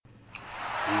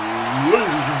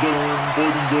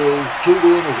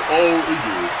children of all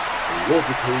ages,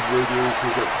 Watercade Radio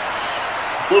presents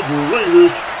the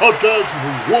greatest podcast in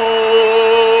the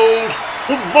world,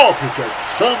 the Architect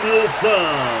Samuel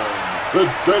Plan, the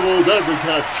Devil's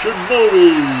Advocate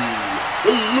Shinobi,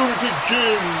 the Lunatic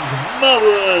King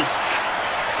Maverick,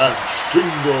 and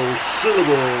single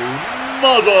syllable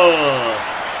Mother,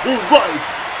 the right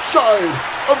side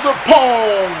of the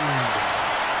pond.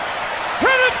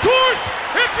 And of course,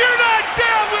 if you're not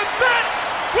down with that,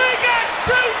 we got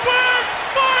 2 words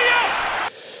for you!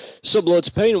 Sublords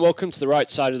of Pain, and welcome to the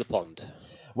right side of the pond.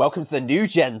 Welcome to the new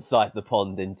gen side of the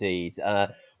pond, indeed.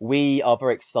 We are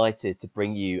very excited to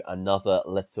bring you another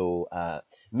little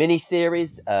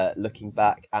mini-series looking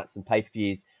back at some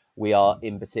pay-per-views. We are,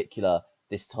 in particular,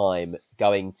 this time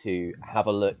going to have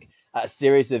a look at a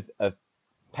series of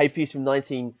pay-per-views from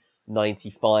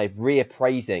 1995,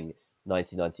 reappraising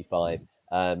 1995.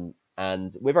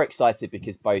 And we're very excited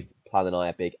because both Plan and I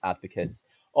are big advocates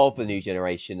of the new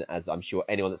generation, as I'm sure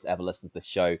anyone that's ever listened to the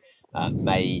show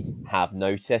may have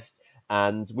noticed.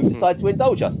 And we've decided to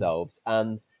indulge ourselves.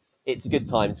 And it's a good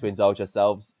time to indulge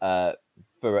ourselves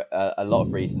for a lot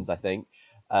of reasons, I think.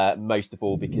 Most of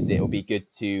all, because it'll be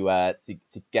good to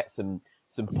get some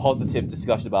positive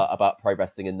discussion about pro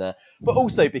wrestling in there. But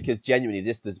also because genuinely,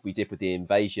 just as we did with the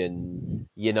invasion,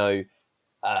 you know,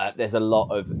 there's a lot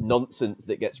of nonsense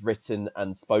that gets written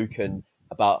and spoken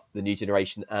about the new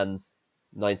generation and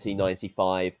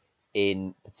 1995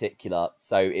 in particular.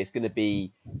 So it's going to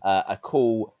be a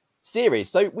cool series.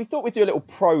 So we thought we'd do a little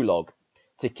prologue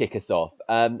to kick us off,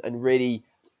 and really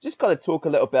just kind of talk a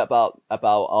little bit about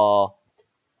our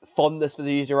fondness for the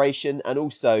new generation, and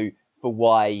also for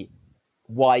why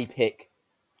pick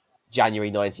January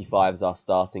 95 as our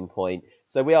starting point.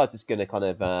 So we are just going to kind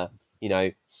of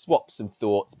swap some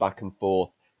thoughts back and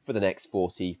forth for the next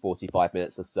 45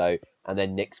 minutes or so. And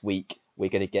then next week, we're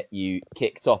going to get you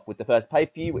kicked off with the first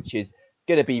pay-per-view, which is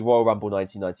going to be Royal Rumble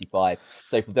 1995.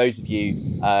 So for those of you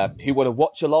who want to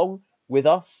watch along with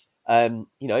us, you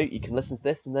can listen to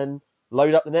this and then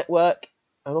load up the network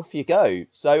and off you go.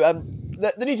 So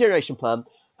the new generation plan,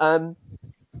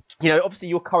 obviously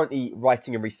you're currently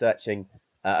writing and researching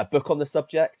a book on the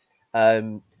subject.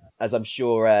 As I'm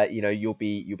sure you'll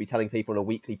be telling people on a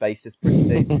weekly basis pretty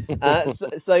soon.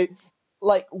 So,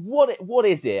 what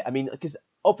is it? I mean, because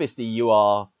obviously you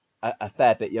are a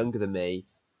fair bit younger than me,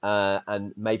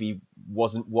 and maybe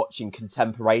wasn't watching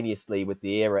contemporaneously with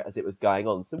the era as it was going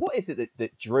on. So, what is it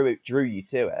that drew you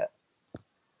to it?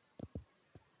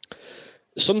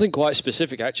 Something quite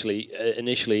specific, actually.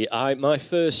 Initially, my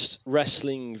first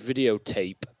wrestling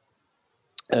videotape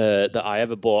that I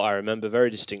ever bought, I remember very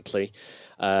distinctly,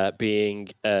 being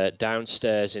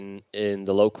downstairs in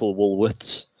the local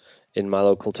Woolworths in my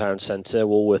local town centre.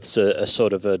 Woolworths, a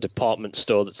sort of a department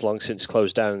store that's long since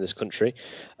closed down in this country.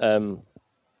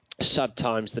 Sad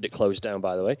times that it closed down,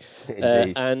 by the way.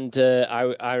 And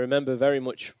I remember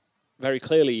very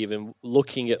clearly even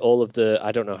looking at all of the,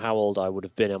 I don't know how old I would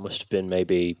have been. I must have been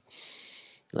maybe,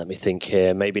 let me think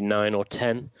here, maybe 9 or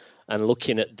 10, and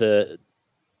looking at the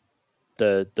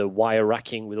wire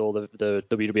racking with all the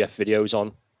WWF videos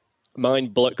on.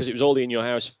 Mind blown, because it was all the In Your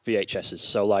House VHSs.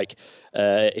 So,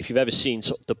 if you've ever seen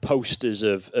the posters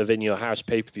of In Your House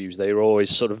pay-per-views, they were always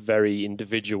sort of very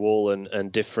individual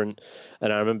and different.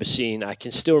 And I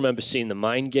can still remember seeing the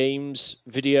Mind Games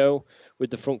video with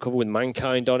the front cover with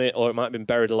Mankind on it, or it might have been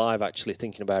Buried Alive, actually,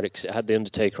 thinking about it, because it had The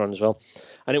Undertaker on as well.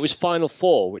 And it was Final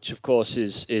Four, which, of course,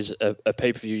 is a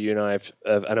pay-per-view you and I have,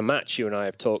 and a match you and I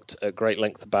have talked at great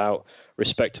length about,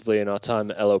 respectively, in our time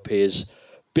at LOP, is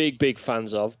big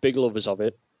fans of, big lovers of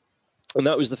it. And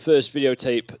that was the first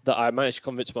videotape that I managed to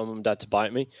convince my mum and dad to buy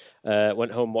me.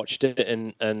 Went home, watched it,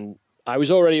 and I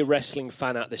was already a wrestling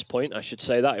fan at this point. I should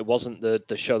say that. It wasn't the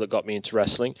show that got me into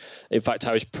wrestling. In fact,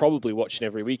 I was probably watching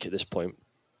every week at this point.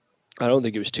 I don't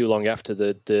think it was too long after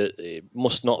it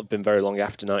must not have been very long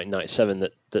after 1997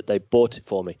 that they bought it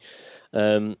for me.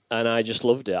 And I just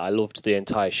loved it. I loved the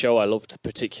entire show. I loved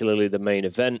particularly the main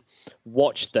event.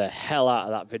 Watched the hell out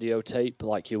of that videotape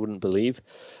like you wouldn't believe.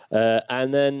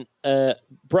 And then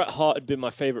Bret Hart had been my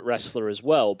favorite wrestler as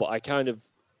well, but I kind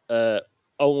of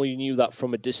only knew that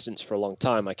from a distance for a long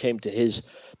time. I came to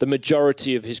the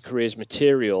majority of his career's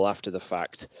material after the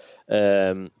fact,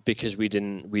 because we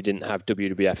didn't have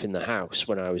WWF in the house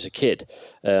when I was a kid,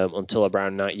 until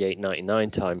around 98, 99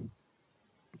 time.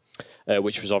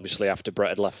 Which was obviously after Bret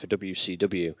had left for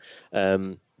WCW.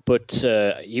 But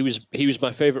he was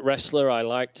my favorite wrestler. I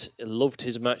loved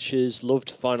his matches,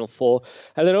 loved Final Four,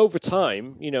 and then over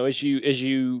time, as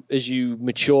you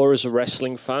mature as a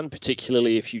wrestling fan,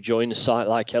 particularly if you join a site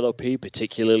like LOP,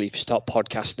 particularly if you start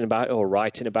podcasting about it or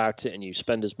writing about it, and you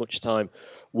spend as much time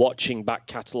watching back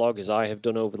catalogue as I have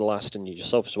done over the last, and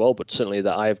yourself as well, but certainly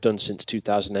that I have done since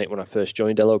 2008 when I first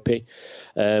joined LOP,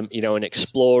 and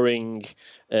exploring,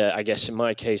 I guess in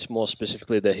my case more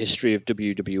specifically, the history of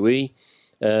WWE.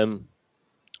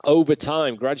 Over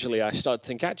time, gradually, I started to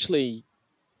think, actually,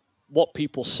 what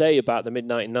people say about the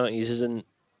mid-1990s isn't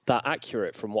that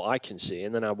accurate from what I can see.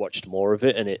 And then I watched more of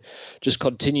it, and it just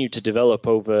continued to develop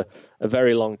over a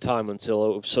very long time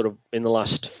until sort of in the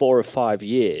last 4 or 5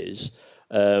 years,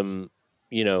 I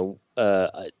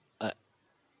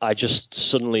just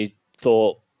suddenly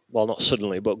thought, well, not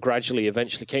suddenly, but gradually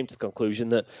eventually came to the conclusion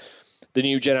that the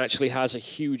new gen actually has a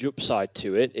huge upside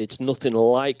to it. It's nothing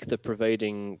like the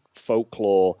pervading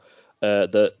folklore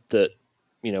that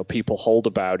people hold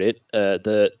about it.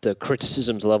 The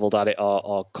criticisms leveled at it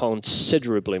are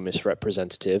considerably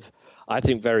misrepresentative. I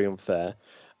think very unfair,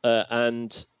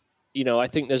 and I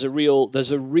think there's a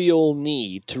real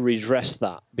need to redress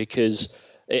that, because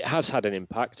it has had an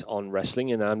impact on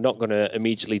wrestling, and I'm not going to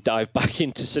immediately dive back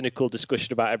into cynical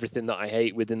discussion about everything that I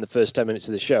hate within the first 10 minutes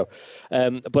of the show.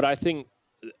 But I think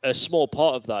a small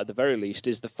part of that, at the very least,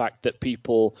 is the fact that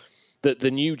that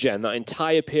the new gen, that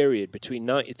entire period between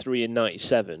 93 and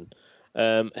 97,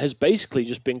 has basically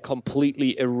just been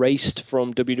completely erased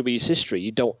from WWE's history.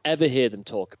 You don't ever hear them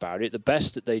talk about it. The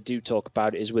best that they do talk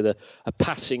about it is with a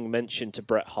passing mention to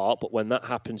Bret Hart, but when that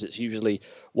happens, it's usually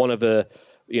one of 5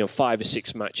 or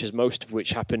 6 matches, most of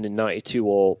which happened in 92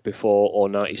 or before, or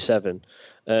 97.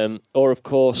 Or, of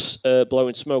course,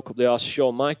 blowing smoke up the arse of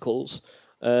Shawn Michaels.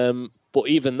 But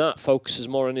even that focuses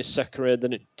more on his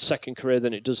second career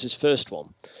than it does his first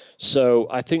one. So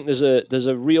I think there's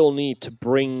a real need to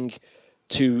bring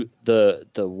to the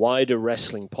wider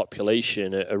wrestling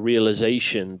population a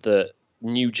realization that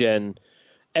new gen,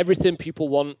 everything people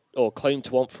want or claim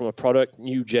to want from a product,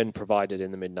 new gen provided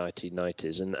in the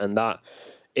mid-1990s, and that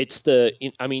it's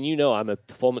I'm a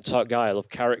performance art guy. I love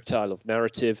character, I love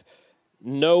narrative.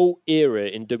 No era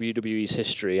in WWE's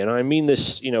history, and I mean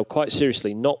this, quite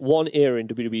seriously, not one era in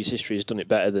WWE's history has done it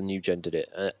better than New Gen did it.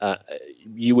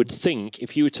 You would think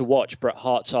if you were to watch Bret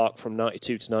Hart's arc from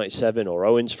 92 to 97, or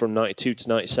Owens from 92 to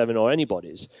 97, or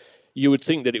anybody's, you would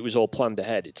think that it was all planned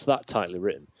ahead. It's that tightly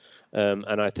written.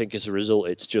 And I think as a result,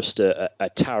 it's just a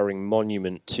towering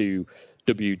monument to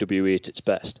WWE at its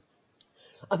best.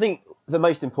 I think the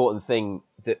most important thing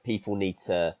that people need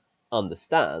to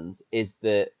understand is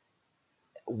that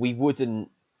we wouldn't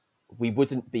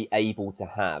be able to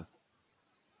have,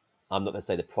 I'm not going to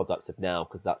say the products of now,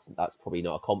 because that's probably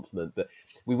not a compliment, but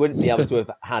we wouldn't be able to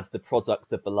have had the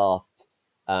products of the last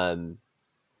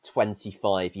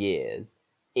 25 years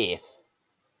if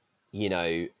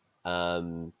if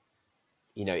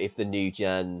the new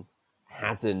gen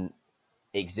hadn't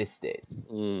existed.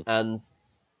 And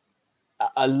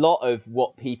a lot of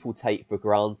what people take for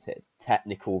granted,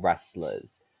 technical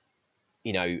wrestlers,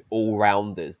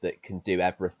 all-rounders that can do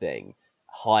everything,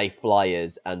 high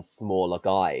flyers and smaller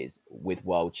guys with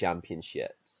world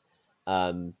championships,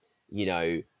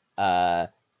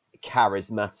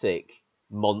 charismatic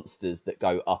monsters that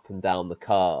go up and down the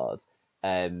card,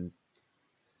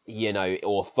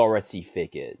 authority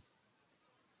figures.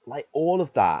 Like, all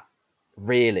of that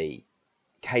really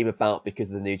came about because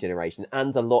of the new generation,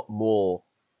 and a lot more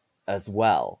as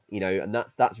well, and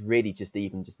that's really just the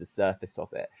surface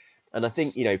of it. And I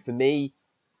think, for me,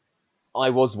 I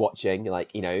was watching,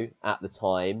 at the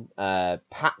time,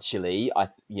 patchily,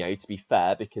 to be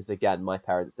fair, because again, my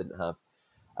parents didn't have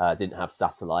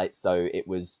satellite, so it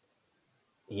was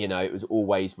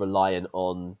always reliant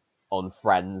on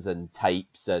friends and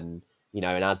tapes, and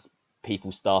and as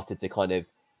people started to kind of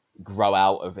grow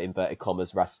out of inverted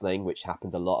commas wrestling, which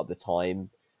happened a lot of the time,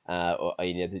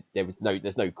 there's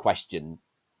no question,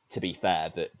 to be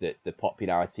fair, that the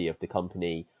popularity of the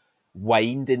company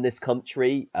waned in this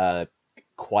country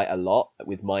quite a lot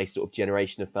with my sort of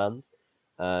generation of fans.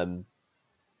 But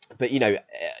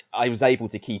I was able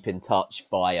to keep in touch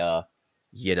via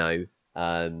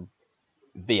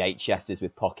VHSs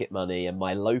with pocket money, and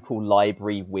my local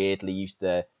library weirdly used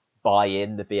to buy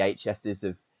in the VHSs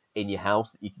of In Your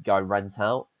House that you could go and rent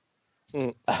out,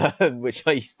 which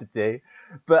I used to do.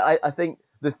 But I think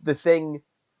the thing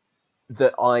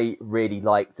that I really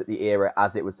liked at the era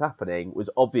as it was happening was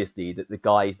obviously that the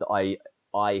guys that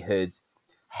I had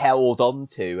held on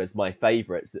to as my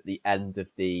favourites at the end of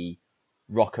the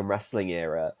rock and wrestling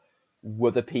era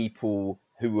were the people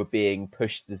who were being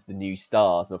pushed as the new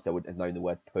stars. And obviously, I wouldn't have known the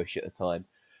word push at the time,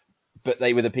 but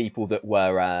they were the people that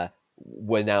were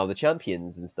now the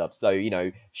champions and stuff. So,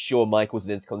 Shawn Michaels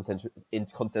as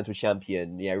Intercontinental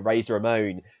Champion, Razor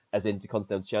Ramon as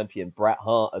Intercontinental Champion, Bret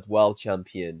Hart as World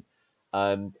Champion.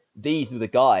 These were the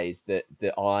guys that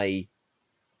I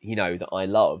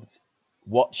loved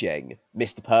watching.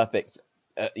 Mr. Perfect,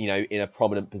 in a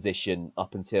prominent position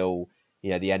up until,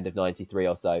 the end of 93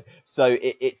 or so. So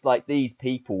it's like these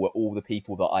people were all the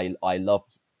people that I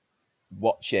loved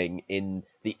watching in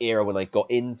the era when I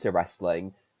got into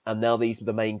wrestling, and now these were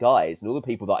the main guys, and all the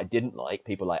people that I didn't like,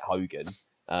 people like Hogan,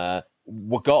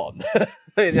 were gone.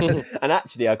 And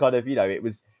actually, I kind of,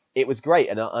 it was great,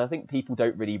 and I think people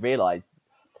don't really realize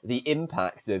the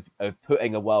impact of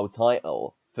putting a world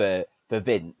title for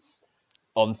Vince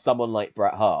on someone like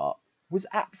Bret Hart was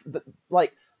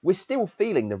like, we're still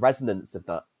feeling the resonance of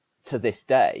that to this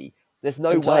day. There's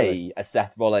no way a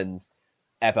Seth Rollins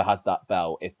ever has that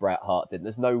belt if Bret Hart didn't.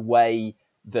 There's no way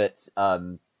that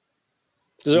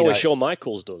there's always Shawn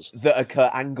Michaels does. That a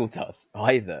Kurt Angle does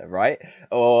either, right?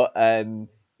 Or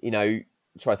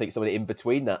try to think of somebody in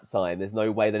between that time. There's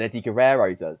no way that Eddie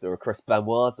Guerrero does, or a Chris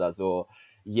Benoit does, or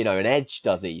an Edge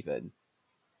does even.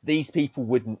 These people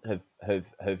wouldn't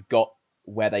have got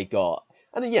where they got.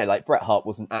 And like Bret Hart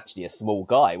wasn't actually a small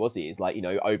guy, was he? He's like,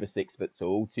 over 6 foot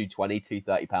tall, 220,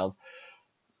 230 pounds.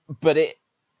 But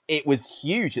it was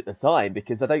huge at the time,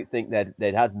 because I don't think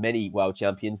they'd had many world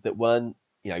champions that weren't,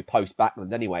 post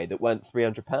Backlund anyway, that weren't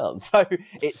 300 pounds. So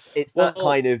it's that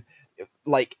kind of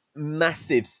like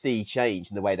massive sea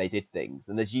change in the way they did things.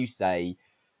 And as you say,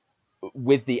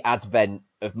 with the advent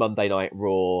of Monday Night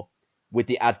Raw, with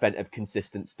the advent of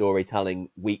consistent storytelling,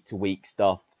 week to week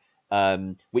stuff,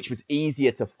 which was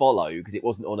easier to follow because it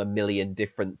wasn't on a million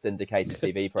different syndicated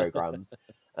TV programs.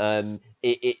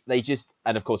 They just,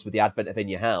 and of course with the advent of In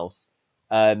Your House,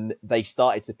 they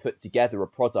started to put together a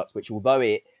product which, although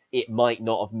it might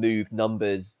not have moved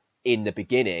numbers in the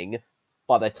beginning,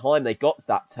 by the time they got to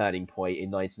that turning point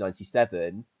in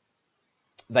 1997,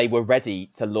 they were ready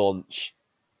to launch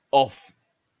off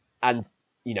and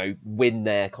win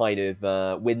their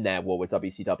war with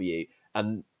WCW.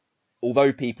 And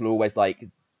although people are always like,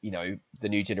 the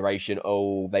new generation,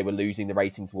 they were losing the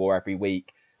ratings war every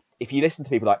week, if you listen to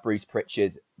people like Bruce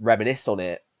Pritchard reminisce on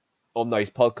it on those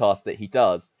podcasts that he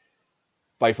does,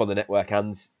 both on the network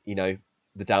and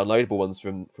the downloadable ones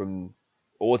from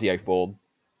audio form,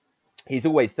 he's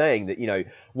always saying that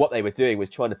what they were doing was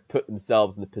trying to put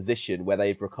themselves in a position where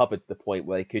they've recovered to the point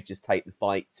where they could just take the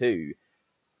fight to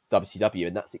WCW,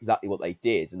 and that's exactly what they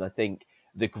did. And I think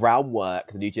the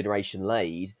groundwork the new generation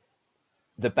laid,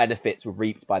 the benefits were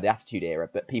reaped by the Attitude Era,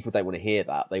 but people don't want to hear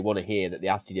that. They want to hear that the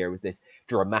Attitude Era was this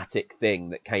dramatic thing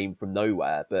that came from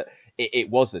nowhere, but it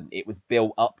wasn't. It was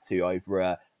built up to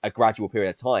over a gradual period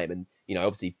of time, and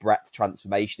obviously Bret's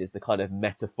transformation is the kind of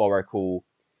metaphorical,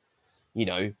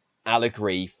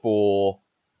 allegory for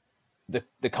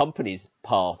the company's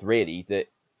path, really, that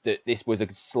this was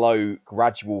a slow,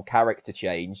 gradual character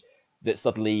change that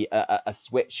suddenly a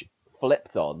switch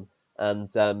flipped on, and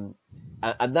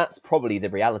that's probably the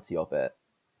reality of it.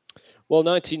 Well,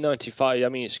 1995, I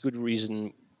mean, it's a good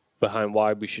reason behind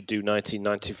why we should do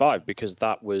 1995, because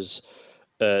that was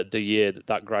the year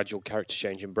that gradual character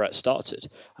change in Bret started,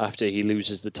 after he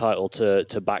loses the title to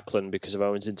Backlund because of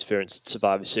Owens' interference at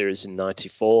Survivor Series in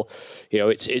 94.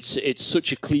 It's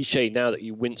such a cliche now that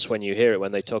you wince when you hear it,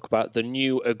 when they talk about the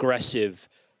new aggressive,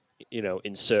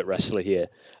 insert wrestler here.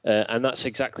 And that's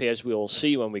exactly as we all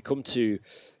see when we come to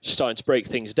starting to break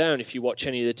things down. If you watch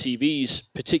any of the TVs,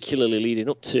 particularly leading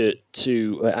up to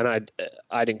and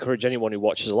I'd encourage anyone who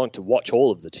watches along to watch all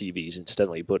of the TVs,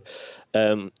 incidentally, but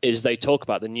is they talk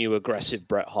about the new aggressive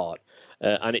Bret Hart.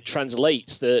 And it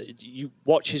translates that you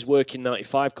watch his work in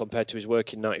 95 compared to his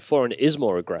work in 94, and it is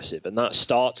more aggressive. And that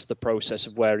starts the process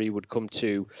of where he would come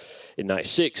to in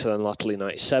 96 and then latterly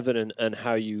 97, and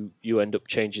how you end up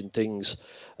changing things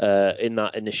in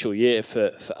that initial year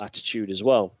for Attitude as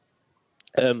well.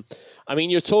 I mean,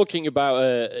 you're talking about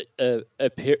a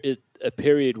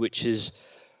period which is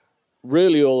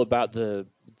really all about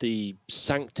the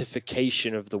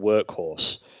sanctification of the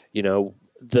workhorse.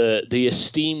 The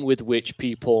esteem with which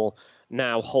people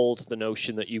now hold the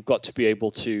notion that you've got to be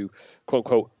able to, quote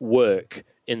unquote, work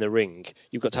in the ring.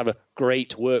 You've got to have a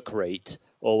great work rate,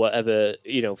 or whatever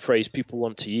phrase people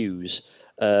want to use.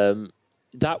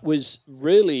 That was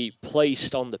really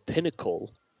placed on the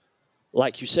pinnacle,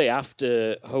 like you say,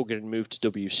 after Hogan moved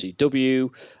to WCW.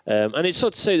 And it's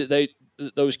not to say that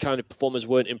that those kind of performers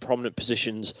weren't in prominent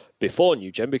positions before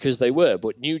New Gen, because they were,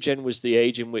 but New Gen was the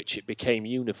age in which it became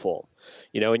uniform,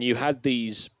 and you had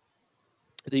these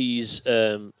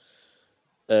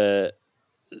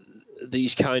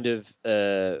kind of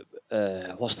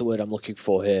what's the word I'm looking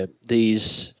for here?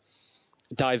 These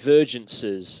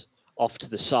divergences off to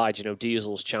the side.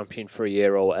 Diesel's champion for a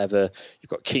year or whatever. You've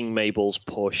got King Mabel's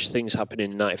push. Things happen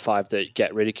in '95 that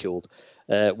get ridiculed,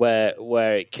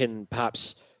 where it can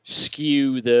perhaps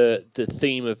skew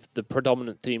the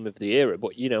predominant theme of the era.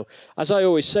 But as I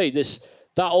always say, that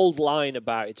old line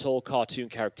about it's all cartoon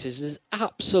characters is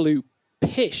absolute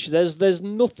pish. There's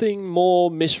nothing more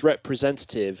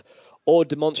misrepresentative or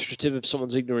demonstrative of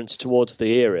someone's ignorance towards the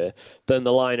era than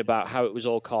the line about how it was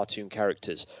all cartoon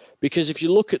characters. Because if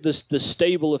you look at the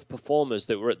stable of performers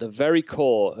that were at the very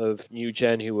core of New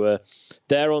Gen, who were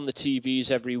there on the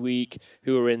TVs every week,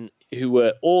 who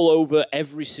were all over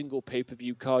every single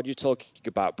pay-per-view card, you're talking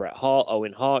about Bret Hart,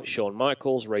 Owen Hart, Shawn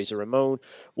Michaels, Razor Ramon,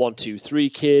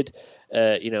 1-2-3 Kid,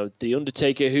 The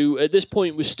Undertaker, who at this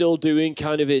point was still doing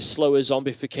kind of his slower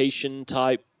zombification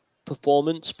type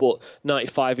performance, but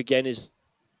 95 again is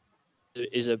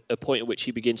a point at which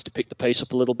he begins to pick the pace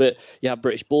up a little bit. You have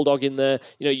British Bulldog in there.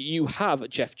 You have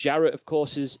Jeff Jarrett, of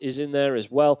course, is in there as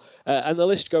well. And the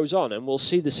list goes on. And we'll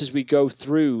see this as we go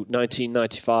through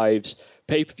 1995's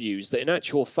pay-per-views, that in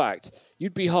actual fact,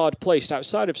 you'd be hard-placed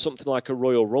outside of something like a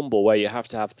Royal Rumble where you have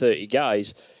to have 30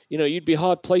 guys. You'd be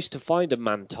hard-placed to find a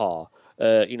Mantar.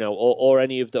 Or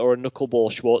any of or a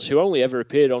Knuckleball Schwartz, who only ever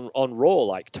appeared on Raw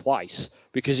like twice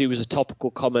because he was a topical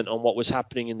comment on what was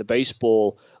happening in the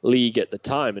baseball league at the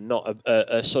time, and not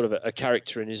a sort of a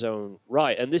character in his own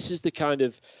right. And this is the kind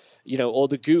of, or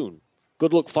the Goon.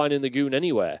 Good luck finding the Goon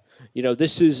anywhere.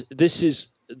 This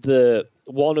is the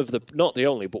one of the, not the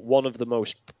only, but one of the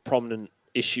most prominent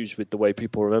issues with the way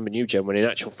people remember New Gen, when in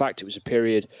actual fact it was a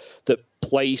period that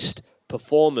placed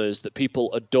performers that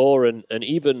people adore and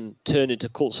even turn into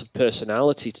cults of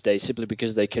personality today simply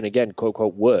because they can, again, quote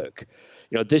unquote, work.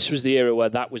 This was the era where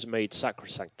that was made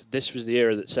sacrosanct. This was the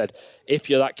era that said, if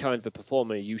you're that kind of a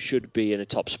performer, you should be in a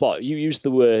top spot. You used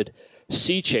the word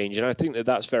sea change, and I think that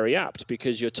that's very apt,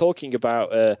 because you're talking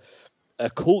about a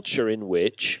culture in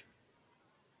which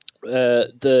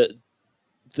the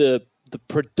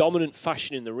predominant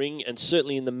fashion in the ring, and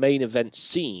certainly in the main event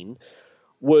scene,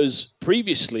 was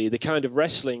previously the kind of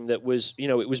wrestling that was,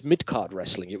 it was mid-card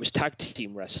wrestling, it was tag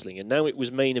team wrestling, and now it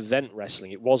was main event wrestling.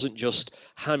 It wasn't just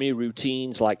hammy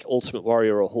routines like Ultimate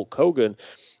Warrior or Hulk Hogan.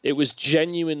 It was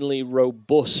genuinely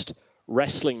robust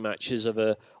wrestling matches of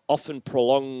a often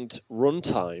prolonged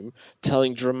runtime,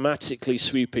 telling dramatically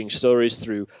sweeping stories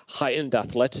through heightened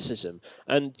athleticism.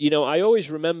 And, I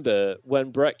always remember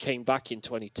when Bret came back in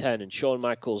 2010 and Shawn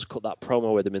Michaels cut that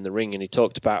promo with him in the ring, and he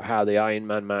talked about how the Iron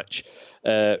Man match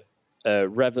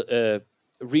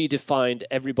redefined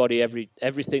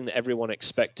everything that everyone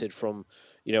expected from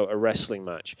a wrestling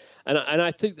match, and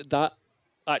I think that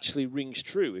actually rings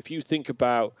true. If you think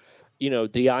about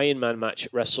the Iron Man match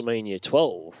at WrestleMania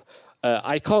 12,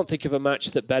 I can't think of a match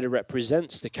that better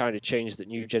represents the kind of change that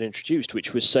New Gen introduced,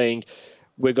 which was saying,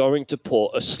 we're going to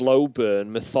put a slow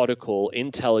burn, methodical,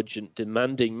 intelligent,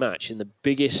 demanding match in the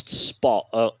biggest spot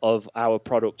of our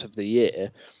product of the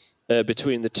year,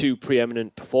 between the two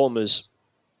preeminent performers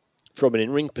from an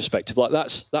in-ring perspective. Like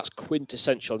that's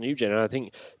quintessential New Gen, and I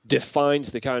think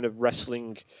defines the kind of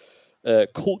wrestling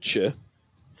culture,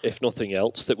 if nothing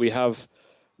else, that we have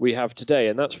today.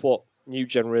 And that's what New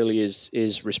Gen really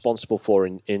is responsible for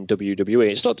in WWE.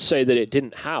 It's not to say that it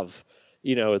didn't have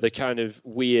the kind of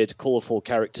weird, colourful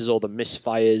characters or the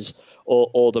misfires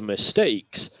or the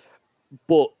mistakes,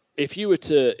 but if you were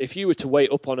to weigh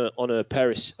up on a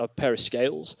pair of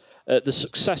scales, the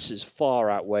successes far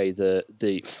outweigh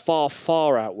the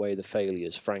far outweigh the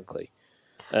failures, frankly.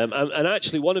 And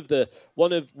actually,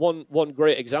 one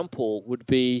great example would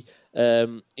be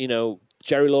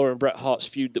Jerry Lawler and Bret Hart's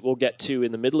feud that we'll get to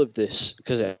in the middle of this,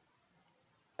 because it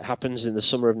happens in the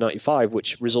summer of '95,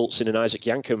 which results in an Isaac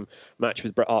Yankem match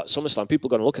with Bret Hart at SummerSlam. People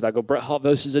are going to look at that and go, Bret Hart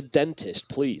versus a dentist,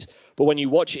 please. But when you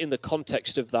watch it in the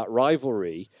context of that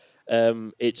rivalry,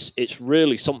 it's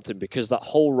really something, because that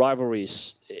whole rivalry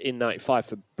is, in '95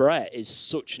 for Bret, is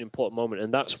such an important moment,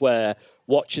 and that's where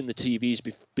watching the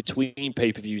TVs between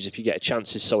pay-per-views, if you get a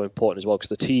chance, is so important as well, because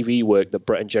the TV work that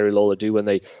Bret and Jerry Lawler do when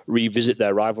they revisit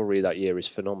their rivalry that year is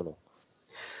phenomenal.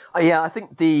 Yeah, I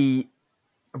think the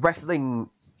wrestling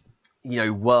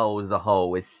world as a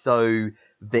whole is so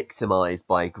victimized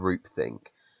by groupthink.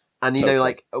 And,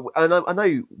 Totally. and I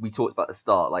know we talked about at the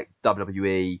start, like,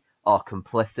 WWE are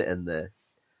complicit in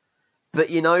this. But,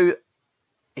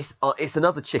 it's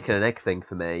another chicken and egg thing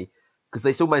for me. because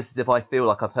it's almost as if I feel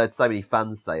like I've heard so many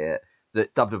fans say it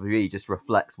that WWE just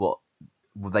reflects what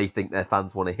they think their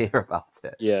fans want to hear about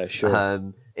it. Yeah,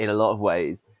 sure. In a lot of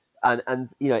ways, and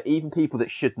even people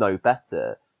that should know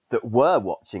better that were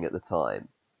watching at the time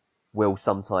will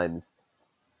sometimes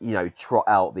trot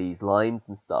out these lines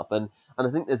and stuff, and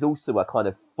I think there's also a kind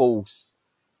of false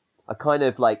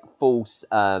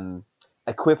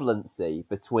equivalency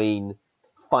between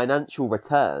financial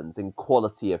returns and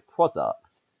quality of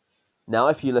product. Now,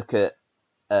 if you look at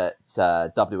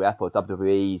WWF or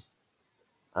WWE's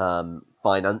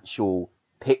financial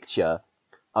picture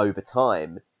over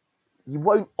time, you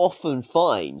won't often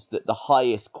find that the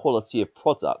highest quality of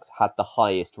products had the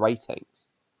highest ratings.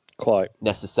 Quite.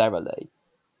 Necessarily.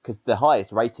 Because the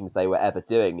highest ratings they were ever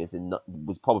doing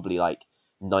was probably like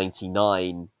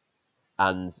 99,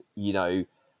 and I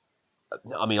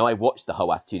watched the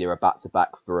whole Attitude Era back to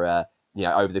back for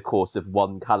over the course of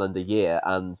one calendar year,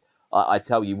 and I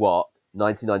tell you what,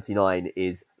 1999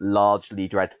 is largely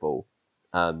dreadful,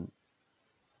 but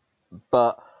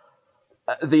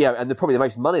probably the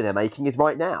most money they're making is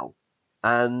right now,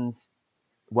 and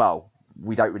well,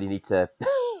 we don't really need to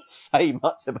say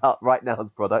much about right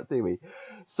now's product, do we?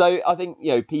 So I think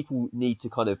people need to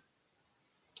kind of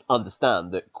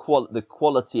understand that the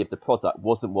quality of the product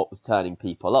wasn't what was turning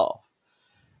people off.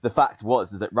 The fact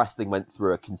is that wrestling went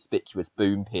through a conspicuous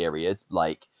boom period,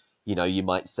 like you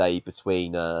might say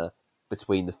between the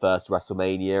first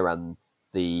WrestleMania and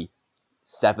the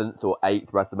 7th or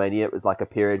 8th WrestleMania. It was like a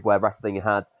period where wrestling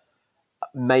had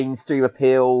mainstream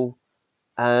appeal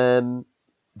that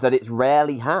it's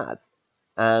rarely had,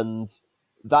 and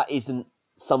that isn't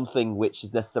something which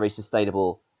is necessarily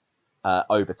sustainable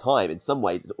over time. In some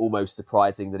ways, it's almost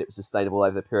surprising that it was sustainable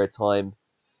over the period of time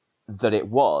that it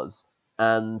was.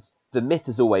 And the myth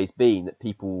has always been that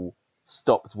people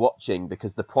stopped watching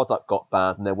because the product got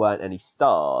bad and there weren't any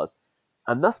stars.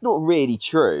 And that's not really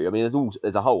true. I mean, there's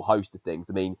a whole host of things.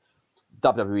 I mean,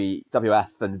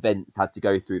 WWF and Vince had to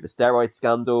go through the steroid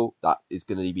scandal. That is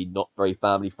going to be not very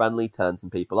family friendly, turn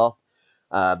some people off.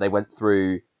 They went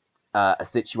through a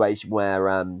situation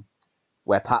where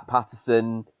Pat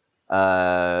Patterson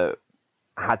had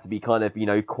to be kind of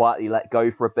quietly let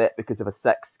go for a bit because of a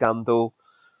sex scandal.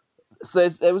 So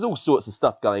there was all sorts of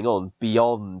stuff going on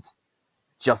beyond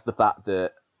just the fact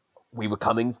that we were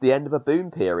coming to the end of a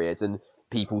boom period and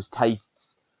people's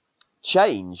tastes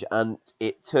change, and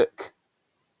it took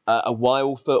a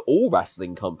while for all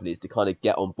wrestling companies to kind of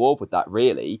get on board with that,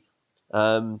 really,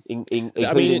 including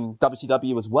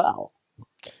WCW as well.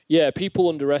 Yeah, people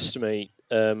underestimate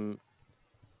the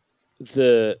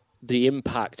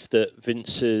impact that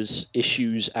Vince's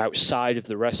issues outside of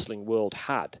the wrestling world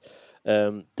had.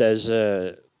 There's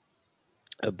a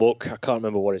book, I can't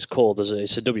remember what it's called.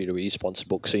 It's a WWE sponsored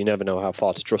book, so you never know how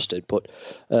far to trust it. But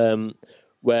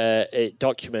where it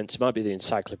documents, it might be the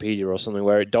Encyclopedia or something,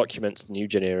 where it documents the New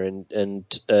Gen era, and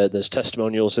there's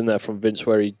testimonials in there from Vince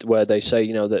where they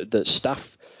say, that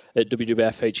staff at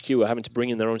WWF HQ were having to bring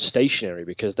in their own stationery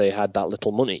because they had that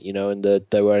little money, and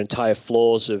there were entire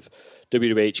floors of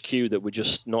WWHQ that were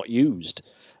just not used.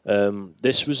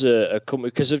 This was a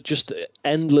company because of just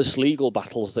endless legal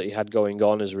battles that he had going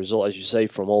on as a result, as you say,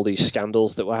 from all these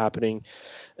scandals that were happening.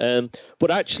 But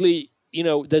actually,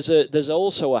 there's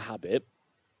also a habit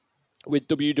with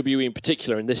WWE in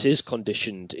particular, and this is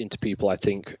conditioned into people, I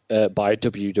think, by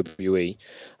WWE,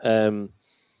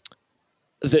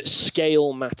 that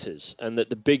scale matters, and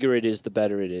that the bigger it is, the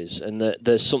better it is, and that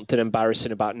there's something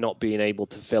embarrassing about not being able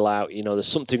to fill out. There's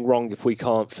something wrong if we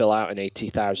can't fill out an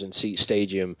 80,000 seat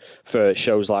stadium for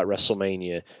shows like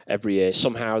WrestleMania every year.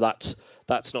 Somehow that's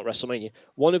not WrestleMania.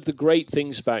 One of the great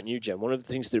things about New Gen, one of the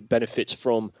things that it benefits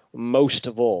from most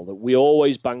of all, that we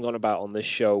always bang on about on this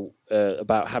show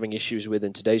about having issues with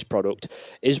in today's product,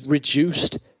 is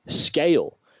reduced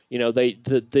scale.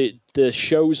 The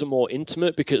shows are more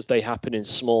intimate because they happen in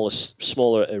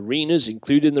smaller arenas,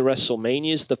 including the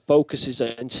WrestleManias. The focus is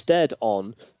instead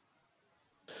on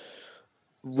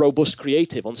robust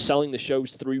creative, on selling the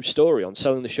shows through story, on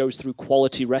selling the shows through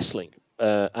quality wrestling.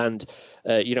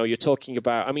 You're talking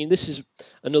about, I mean, this is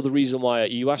another reason why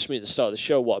you asked me at the start of the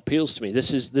show what appeals to me.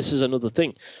 This is another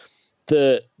thing.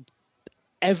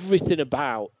 Everything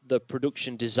about the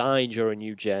production design during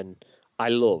New Gen I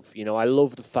love. I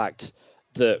love the fact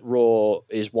that Raw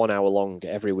is 1 hour long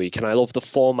every week, and I love the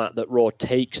format that Raw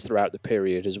takes throughout the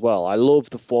period as well. I love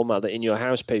the format that In Your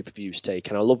House pay-per-views take,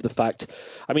 and I love the fact,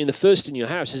 the first In Your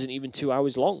House isn't even 2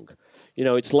 hours long.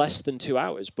 It's less than 2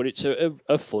 hours, but it's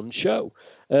a fun show.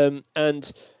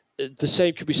 And the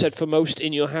same could be said for most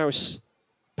In Your House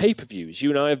pay-per-views.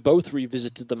 You and I have both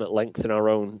revisited them at length in our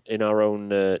own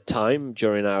time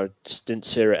during our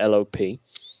stints here at LOP,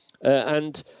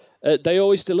 and they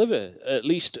always deliver at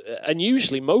least, and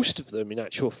usually most of them, in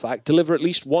actual fact, deliver at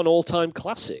least one all-time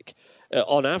classic.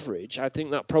 On average, I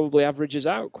think that probably averages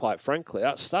out. Quite frankly,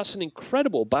 that's an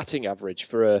incredible batting average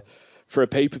for a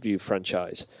pay-per-view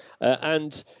franchise.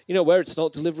 And where it's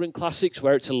not delivering classics,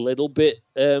 where it's a little bit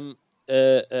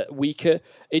weaker,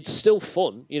 it's still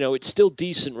fun. It's still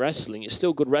decent wrestling. It's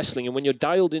still good wrestling. And when you're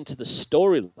dialed into the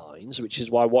storylines, which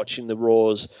is why watching the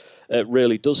Raws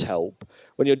really does help.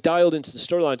 When you're dialed into the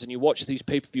storylines and you watch these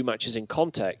pay-per-view matches in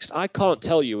context, I can't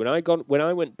tell you. When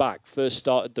I went back, first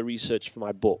started the research for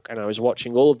my book, and I was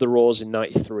watching all of the Raws in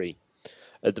 '93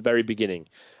 at the very beginning,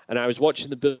 and I was watching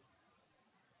the build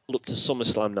up to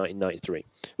SummerSlam 1993,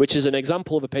 which is an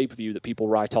example of a pay-per-view that people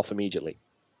write off immediately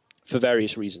for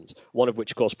various reasons. One of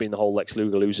which, of course, being the whole Lex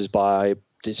Luger loses by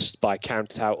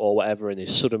count out or whatever, and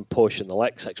his sudden push and the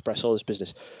Lex Express, all this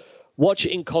business. Watch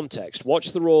it in context.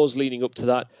 Watch the Raws leading up to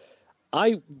that.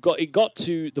 It got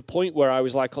to the point where I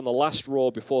was like on the last Raw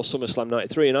before SummerSlam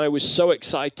 93, and I was so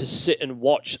excited to sit and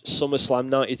watch SummerSlam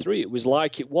 93. It was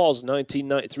like it was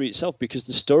 1993 itself, because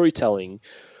the storytelling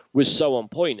was so on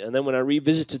point. And then when I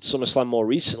revisited SummerSlam more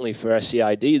recently for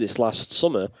SEID this last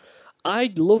summer,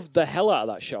 I loved the hell out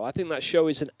of that show. I think that show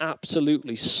is an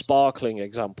absolutely sparkling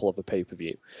example of a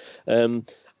pay-per-view.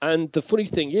 And the funny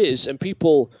thing is, and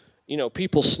people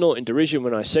snort in derision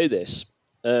when I say this,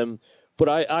 but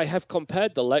I have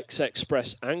compared the Lex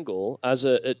Express angle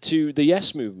to the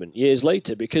Yes Movement years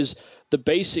later, because the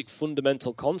basic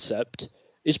fundamental concept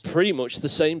is pretty much the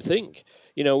same thing,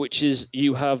 which is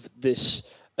you have this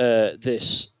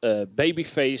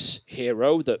babyface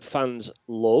hero that fans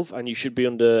love, and you should be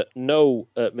under no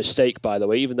mistake, by the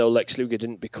way, even though Lex Luger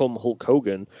didn't become Hulk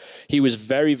Hogan, he was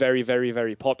very, very, very,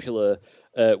 very popular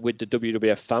with the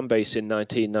WWF fan base in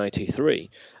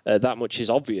 1993. That much is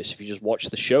obvious if you just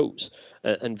watch the shows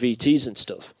and VTs and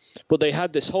stuff. But they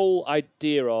had this whole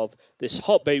idea of this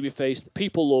hot babyface that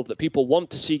people love, that people want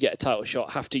to see get a title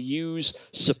shot, have to use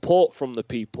support from the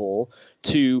people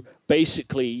to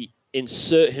basically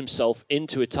insert himself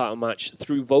into a title match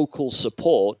through vocal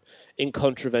support, in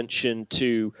contravention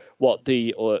to what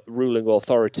the ruling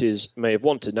authorities may have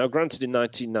wanted. Now, granted, in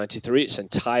 1993, it's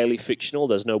entirely fictional.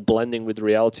 There's no blending with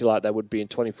reality like there would be in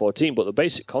 2014, but the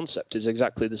basic concept is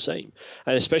exactly the same.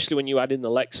 And especially when you add in the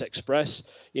Lex Express,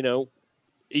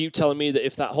 are you telling me that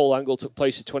if that whole angle took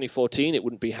place in 2014, it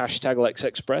wouldn't be hashtag Lex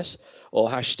Express or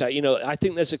hashtag, I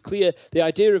think there's the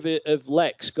idea of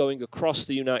Lex going across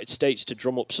the United States to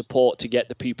drum up support to get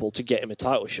the people to get him a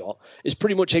title shot is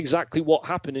pretty much exactly what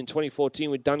happened in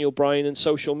 2014 with Daniel Bryan and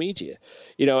social media,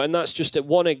 and that's just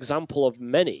one example of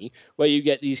many where you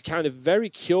get these kind of very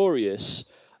curious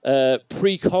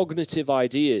precognitive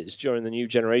ideas during the New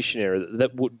Generation era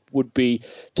that would be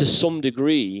to some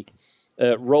degree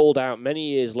rolled out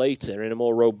many years later in a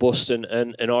more robust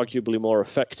and arguably more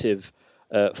effective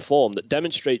form that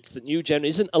demonstrates that New Gen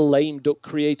isn't a lame duck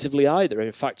creatively either.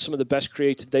 In fact, some of the best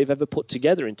creative they've ever put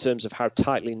together in terms of how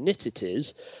tightly knit it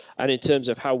is, and in terms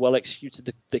of how well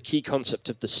executed the key concept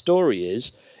of the story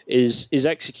is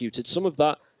executed. Some of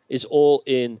that is all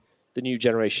in the New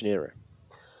Generation era.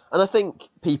 And I think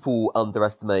people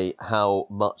underestimate how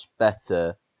much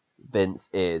better Vince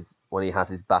is when he has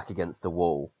his back against a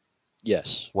wall.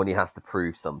 Yes. When he has to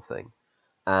prove something.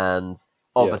 And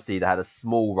obviously they had a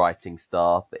small writing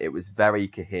staff, but it was very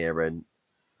coherent.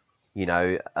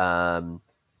 I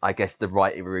guess the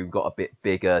writing room got a bit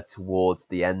bigger towards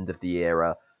the end of the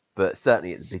era, but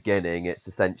certainly at the beginning, it's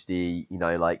essentially,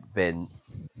 like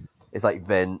Vince. It's like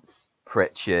Vince,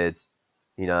 Pritchard,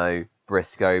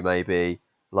 Briscoe maybe,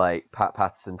 like Pat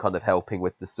Patterson kind of helping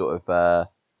with the sort of,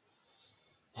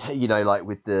 like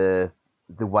with the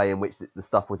way in which the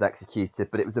stuff was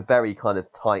executed, but it was a very kind of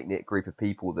tight-knit group of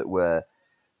people that were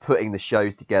putting the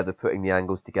shows together, putting the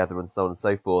angles together, and so on and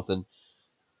so forth. And,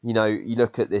 you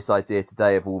look at this idea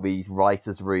today of all these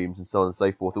writers' rooms and so on and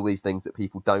so forth, all these things that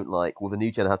people don't like. Well, the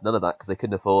New Gen had none of that because they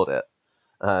couldn't afford it.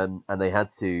 And they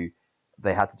had to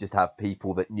just have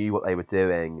people that knew what they were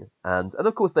doing. And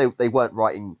of course, they weren't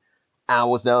writing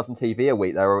hours and hours on TV a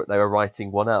week. They were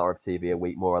writing 1 hour of TV a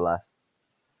week, more or less.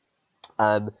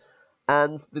 And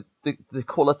the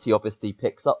quality obviously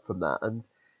picks up from that. And,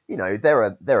 there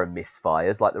are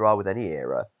misfires like there are with any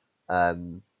era.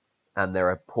 And there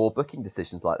are poor booking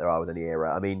decisions like there are with any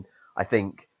era. I mean, I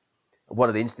think one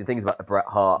of the interesting things about the Bret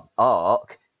Hart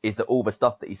arc is that all the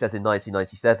stuff that he says in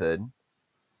 1997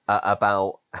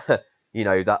 about,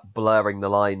 that blurring the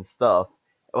line stuff,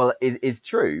 well, is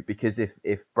true. Because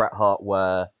if Bret Hart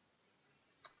were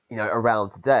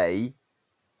around today,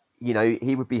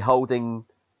 he would be holding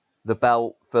the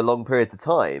belt for long periods of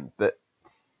time. But,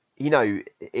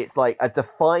 it's like a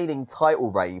defining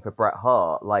title reign for Bret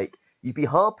Hart. Like, you'd be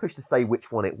hard pushed to say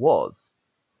which one it was.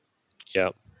 Yeah.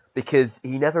 Because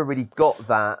he never really got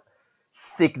that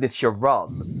signature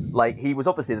run. Like, he was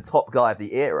obviously the top guy of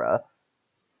the era,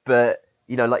 but,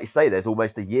 like you say, there's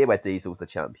almost a year where Diesel's the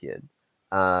champion.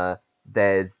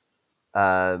 There's,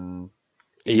 A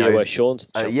year where Shawn's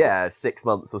the champion. 6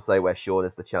 months or so where Shawn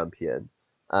is the champion.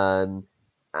 And,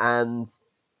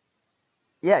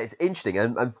 yeah, it's interesting.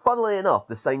 And funnily enough,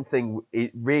 the same thing,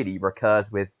 it really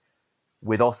recurs with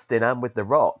Austin and with The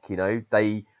Rock.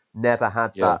 They never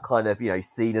had that kind of,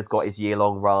 Cena's got his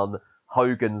year-long run.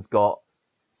 Hogan's got,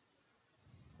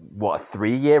 a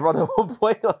 3-year run at one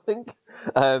point, I think.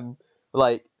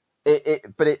 But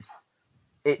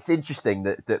it's interesting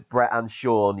that Bret and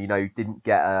Shawn, didn't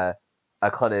get a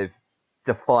kind of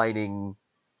defining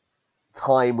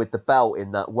time with the belt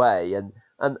in that way. And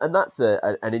that's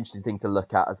an interesting thing to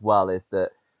look at as well, is that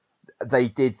they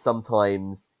did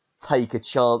sometimes take a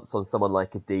chance on someone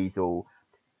like a Diesel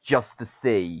just to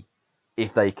see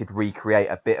if they could recreate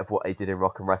a bit of what they did in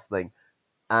Rock and Wrestling.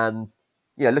 And,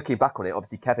 looking back on it,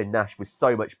 obviously Kevin Nash was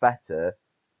so much better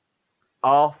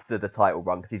after the title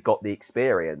run because he's got the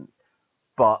experience.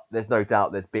 But there's no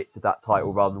doubt there's bits of that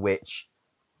title run which,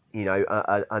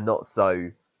 are not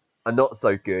so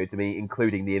good. I mean,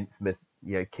 including the infamous,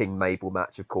 King Mabel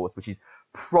match, of course, which is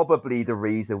probably the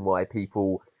reason why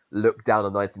people look down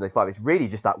on 1995. It's really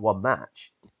just that one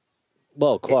match.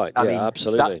 Well, quite. I mean,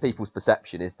 absolutely. That's people's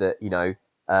perception, is that,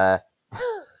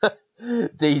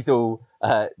 Diesel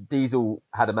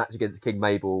had a match against King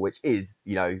Mabel, which is,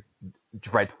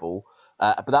 dreadful.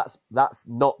 But that's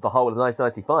not the whole of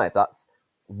 1995. That's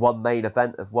one main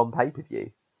event of one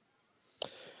pay-per-view.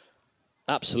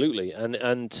 Absolutely.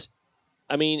 And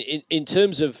I mean, in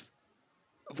terms of,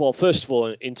 well, first of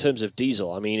all, in terms of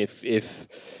Diesel, I mean, if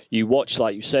you watch,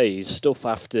 like you say, his stuff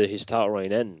after his title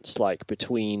reign ends, like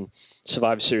between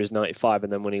Survivor Series 95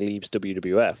 and then when he leaves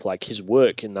WWF, like his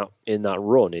work in that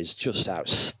run is just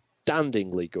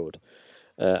outstandingly good.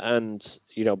 And,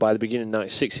 by the beginning of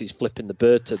 96, he's flipping the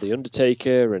bird to The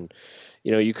Undertaker, and,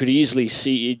 you could easily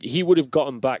see he would have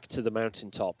gotten back to the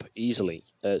mountaintop easily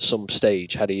at some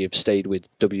stage had he have stayed with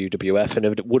WWF, and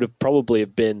it would have probably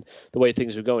have been, the way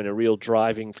things were going, a real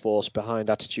driving force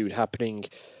behind Attitude Happening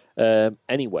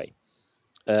anyway.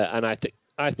 And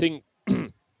I think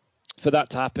for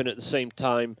that to happen at the same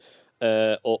time,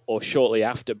 or shortly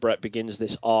after Bret begins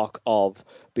this arc of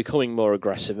becoming more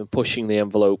aggressive and pushing the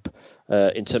envelope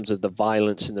in terms of the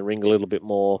violence in the ring a little bit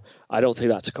more, I don't think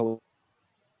that's a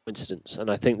coincidence. And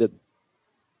I think that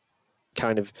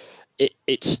kind of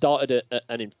it started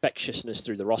an infectiousness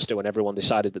through the roster when everyone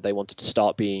decided that they wanted to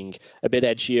start being a bit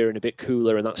edgier and a bit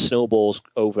cooler, and that snowballs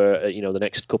over the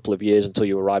next couple of years until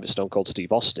you arrive at Stone Cold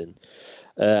Steve Austin.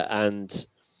 And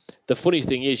the funny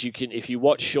thing is, if you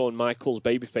watch Shawn Michaels'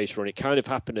 babyface run, it kind of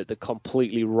happened at the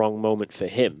completely wrong moment for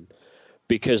him,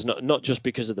 because not just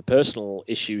because of the personal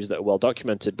issues that are well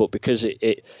documented, but because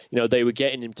they were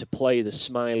getting him to play the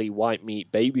smiley white meat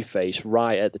babyface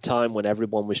right at the time when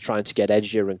everyone was trying to get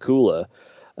edgier and cooler,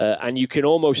 and you can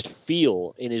almost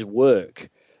feel in his work,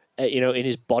 in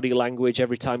his body language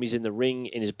every time he's in the ring,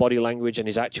 in his body language and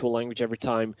his actual language every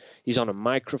time he's on a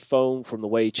microphone, from the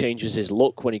way he changes his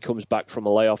look when he comes back from a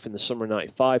layoff in the summer of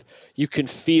 95. You can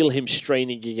feel him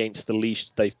straining against the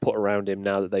leash they've put around him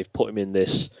now that they've put him in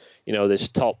this, this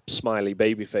top smiley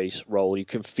babyface role. You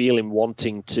can feel him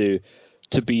wanting to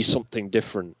be something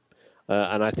different.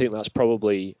 And I think that's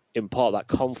probably in part that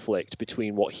conflict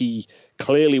between what he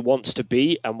clearly wants to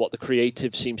be and what the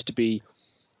creative seems to be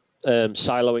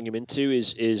siloing him into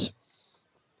is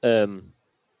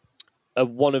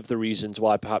one of the reasons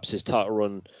why perhaps his title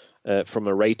run from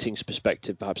a ratings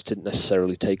perspective perhaps didn't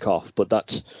necessarily take off. But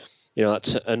that's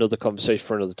another conversation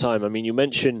for another time. I mean, you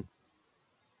mentioned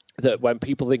that when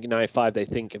people think of 95, they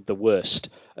think of the worst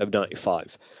of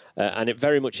 95. And it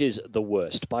very much is the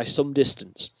worst by some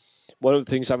distance. One of the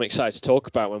things I'm excited to talk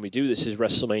about when we do this is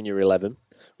WrestleMania 11,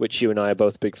 which you and I are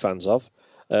both big fans of.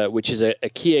 Which is a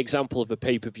key example of a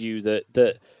pay-per-view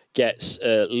that gets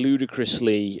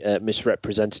ludicrously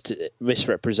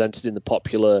misrepresented in the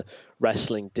popular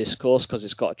wrestling discourse, because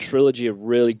it's got a trilogy of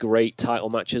really great title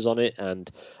matches on it,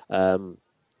 and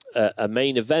a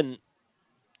main event,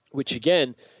 which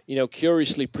again,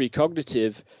 curiously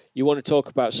precognitive. You want to talk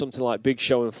about something like Big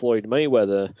Show and Floyd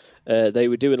Mayweather. They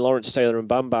were doing Lawrence Taylor and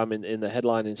Bam Bam in the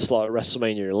headlining slot at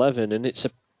WrestleMania 11, and it's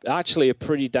actually a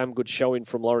pretty damn good showing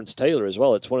from Lawrence Taylor as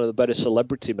well. It's one of the better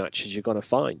celebrity matches you're going to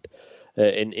find.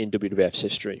 in WWF's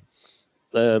history.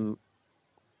 But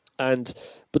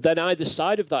then either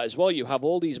side of that as well, you have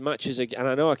all these matches, and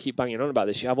I know I keep banging on about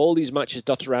this, you have all these matches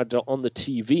dotted around on the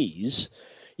TVs.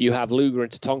 You have Luger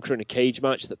and Tatanka in a cage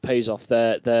match that pays off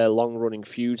their long-running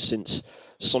feud since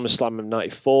SummerSlam of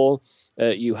 '94.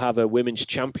 You have a women's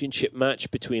championship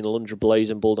match between Alundra Blaze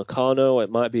and Bull Nakano.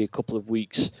 It might be a couple of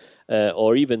weeks,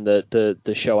 or even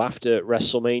the show after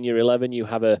WrestleMania 11. You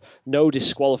have a no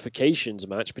disqualifications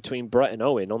match between Brett and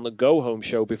Owen on the go-home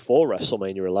show before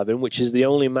WrestleMania 11, which is the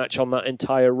only match on that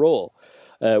entire Raw,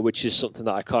 which is something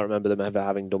that I can't remember them ever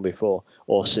having done before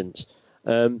or since.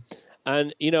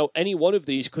 And, any one of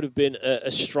these could have been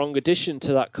a strong addition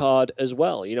to that card as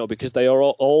well, because they are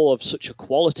all of such a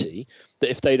quality that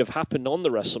if they'd have happened on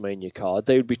the WrestleMania card,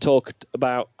 they would be talked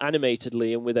about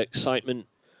animatedly and with excitement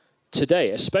today,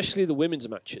 especially the women's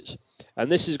matches.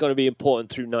 And this is going to be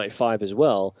important through 95 as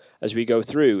well, as we go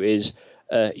through, is,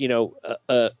 I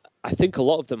think a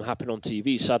lot of them happen on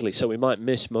TV, sadly, so we might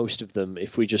miss most of them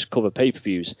if we just cover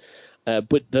pay-per-views.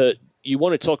 But you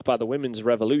want to talk about the women's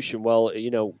revolution, well,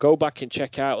 go back and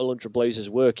check out Alundra Blaze's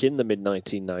work in the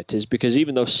mid-1990s, because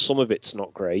even though some of it's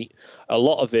not great, a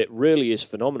lot of it really is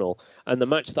phenomenal. And the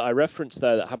match that I referenced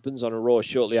there that happens on a Raw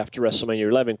shortly after WrestleMania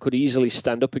 11 could easily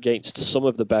stand up against some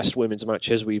of the best women's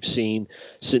matches we've seen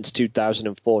since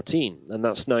 2014, and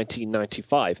that's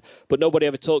 1995. But nobody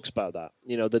ever talks about that.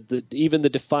 Even the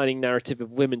defining narrative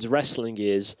of women's wrestling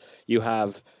is you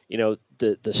have,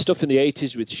 the stuff in the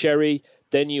 80s with Sherry,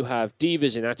 then you have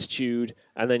Divas in Attitude,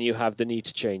 and then you have the need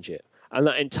to change it. And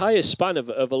that entire span of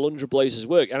Alundra Blaze's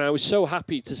work, and I was so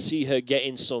happy to see her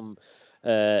getting some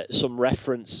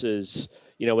references,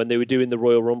 when they were doing the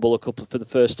Royal Rumble for the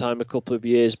first time a couple of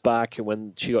years back, and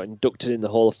when she got inducted in the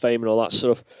Hall of Fame and all that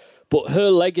stuff. But her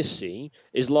legacy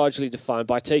is largely defined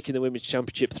by taking the Women's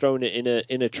Championship, throwing it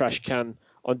in a trash can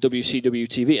on WCW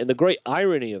TV. And the great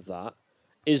irony of that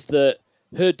is that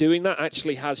her doing that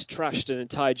actually has trashed an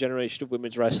entire generation of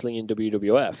women's wrestling in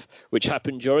WWF, which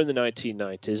happened during the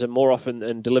 1990s and more often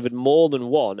and delivered more than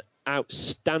one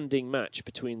outstanding match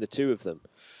between the two of them.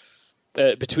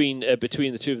 Between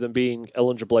the two of them being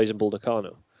Alundra Blaze and Bull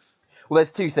Nakano. Well,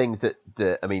 there's two things that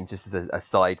I mean, just as a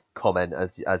side comment,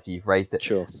 as you've raised it.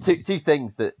 Sure. Two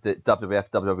things that WWF,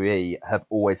 WWE have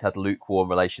always had lukewarm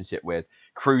relationship with: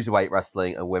 cruiserweight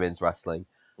wrestling and women's wrestling.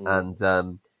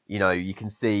 And you can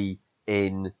see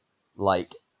in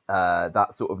that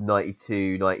sort of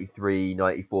 92, 93,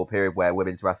 94 period where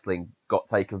women's wrestling got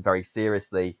taken very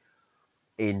seriously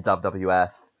in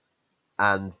WWF,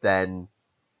 and then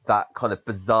that kind of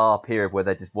bizarre period where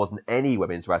there just wasn't any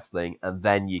women's wrestling, and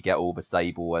then you get all the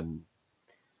Sable and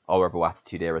horrible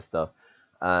Attitude Era stuff.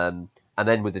 And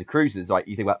then with the cruisers,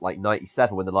 you think about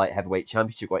 97 when the light heavyweight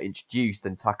championship got introduced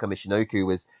and Taka Michinoku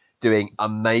was doing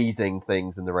amazing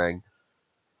things in the ring.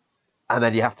 And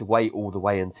then you have to wait all the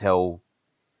way until,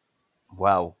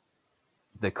 well,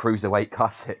 the Cruiserweight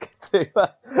Classic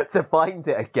to find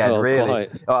it again, really.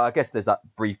 I guess there's that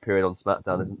brief period on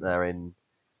SmackDown, isn't there, in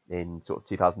sort of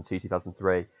 2002,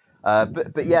 2003.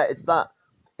 But yeah, it's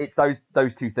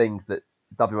those two things that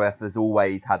WWF has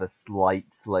always had a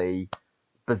slightly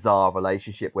bizarre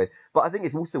relationship with. But I think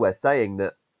it's also worth saying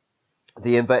that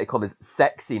the inverted commas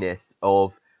sexiness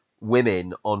of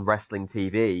women on wrestling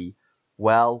TV,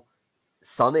 well,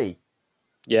 Sunny,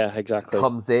 yeah, exactly,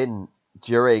 comes in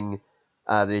during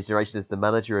the generation as the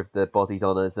manager of the Bodied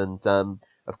Honors, and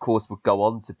of course would go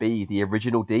on to be the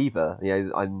original diva.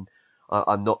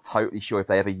 I'm not totally sure if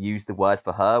they ever used the word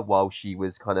for her while she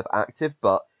was kind of active,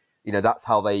 but that's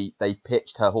how they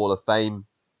pitched her Hall of Fame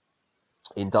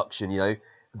induction.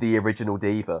 The original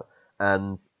diva,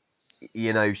 and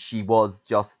she was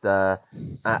just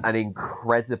an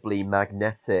incredibly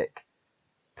magnetic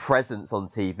presence on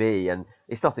TV, and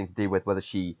it's nothing to do with whether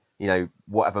she,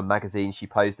 whatever magazine she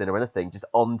posed in or anything, just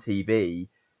on TV,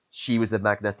 she was a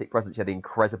magnetic presence. She had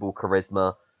incredible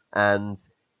charisma, and,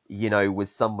 was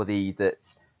somebody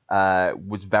that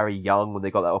was very young when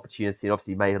they got that opportunity, and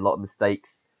obviously made a lot of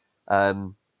mistakes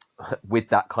with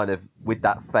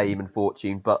that fame and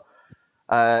fortune, but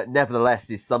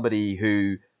nevertheless is somebody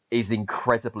who is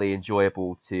incredibly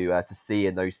enjoyable to see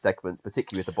in those segments,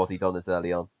 particularly with the Bodied Honors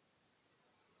early on.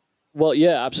 Well,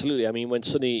 yeah, absolutely. I mean, when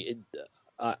Sunny,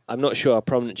 I'm not sure how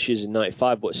prominent she is in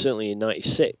 95, but certainly in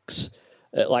 96,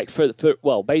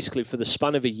 basically for the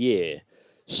span of a year,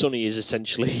 Sunny is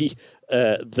essentially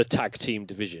the tag team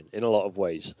division in a lot of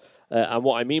ways. And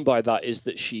what I mean by that is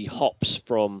that she hops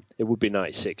from, it would be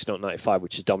 96, not 95,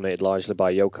 which is dominated largely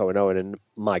by Yoko and Owen. And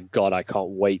my God, I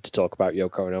can't wait to talk about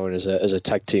Yoko and Owen as a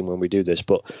tag team when we do this.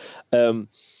 But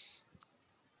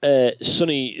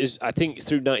Sunny is, I think,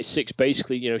 through '96,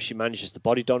 basically, she manages the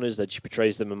Body Donners, then she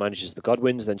portrays them and manages the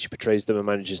Godwins, then she portrays them and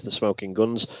manages the Smoking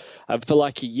Guns, and for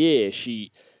like a year,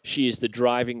 she is the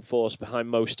driving force behind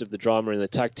most of the drama in the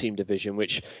tag team division,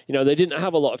 which, they didn't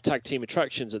have a lot of tag team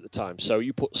attractions at the time, so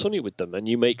you put Sunny with them, and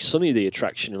you make Sunny the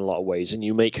attraction in a lot of ways, and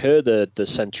you make her the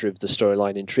center of the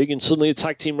storyline intrigue, and suddenly the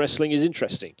tag team wrestling is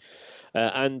interesting,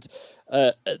 and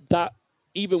that.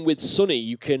 Even with Sunny,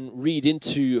 you can read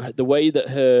into the way that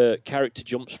her character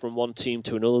jumps from one team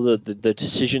to another, the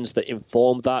decisions that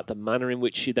inform that, the manner in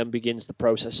which she then begins the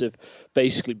process of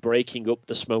basically breaking up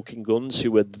the Smoking Guns,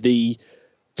 who were the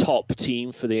top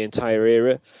team for the entire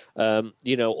era.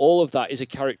 All of that is a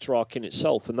character arc in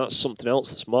itself, and that's something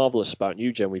else that's marvelous about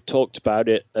New Gen. We've talked about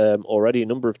it already a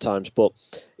number of times, but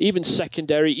even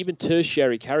secondary, even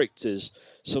tertiary characters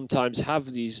sometimes have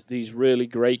these really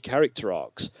great character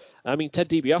arcs. I mean, Ted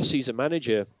DiBiase's a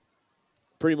manager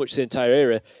pretty much the entire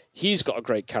era. He's got a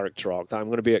great character arc that I'm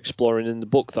going to be exploring in the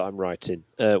book that I'm writing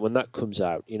when that comes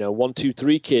out.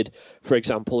 1-2-3 Kid, for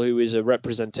example, who is a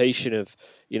representation of,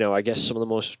 I guess some of the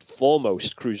most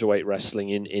foremost cruiserweight wrestling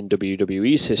in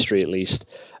WWE's history, at least.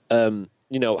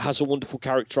 Has a wonderful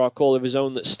character arc all of his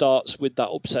own that starts with that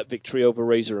upset victory over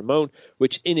Razor Ramon,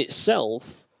 which in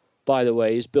itself, by the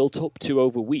way, is built up to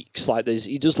over weeks. Like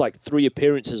he does like 3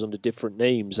 appearances under different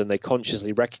names, and they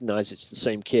consciously recognize it's the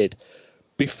same kid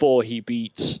before he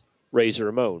beats Razor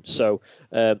Ramon. So,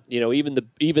 even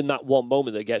that one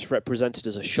moment that gets represented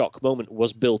as a shock moment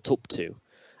was built up to.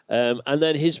 And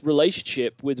then his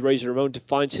relationship with Razor Ramon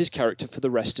defines his character for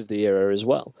the rest of the era as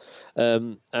well.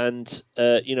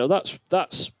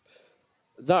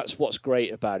 That's what's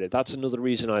great about it. That's another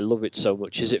reason I love it so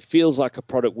much, is it feels like a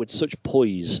product with such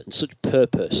poise and such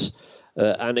purpose.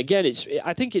 And again,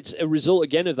 I think it's a result,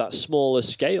 again, of that smaller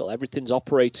scale. Everything's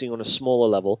operating on a smaller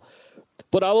level.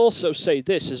 But I'll also say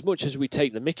this, as much as we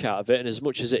take the mick out of it, and as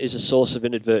much as it is a source of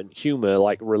inadvertent humour,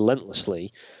 like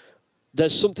relentlessly,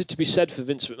 there's something to be said for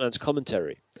Vince McMahon's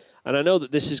commentary. And I know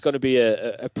that this is going to be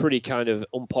a pretty kind of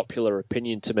unpopular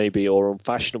opinion to maybe, or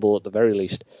unfashionable at the very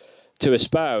least, to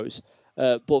espouse.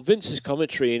 But Vince's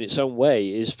commentary in its own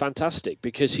way is fantastic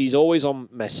because he's always on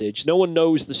message. No one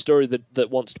knows the story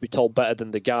that wants to be told better than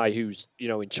the guy who's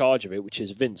in charge of it, which is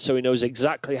Vince. So he knows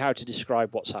exactly how to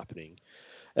describe what's happening.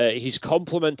 He's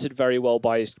complemented very well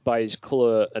by his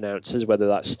colour announcers, whether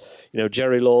that's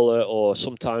Jerry Lawler or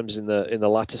sometimes in the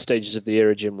latter stages of the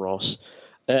era Jim Ross.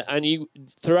 And you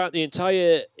throughout the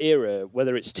entire era,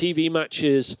 whether it's TV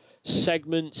matches,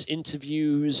 segments,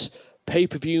 interviews,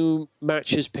 pay-per-view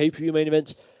matches, pay-per-view main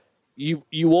events,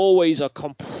 you always are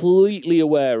completely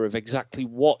aware of exactly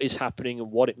what is happening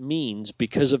and what it means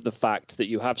because of the fact that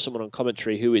you have someone on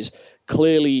commentary who is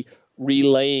clearly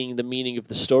relaying the meaning of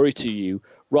the story to you,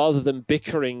 rather than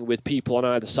bickering with people on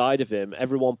either side of him,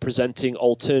 everyone presenting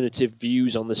alternative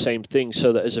views on the same thing,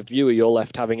 so that as a viewer you're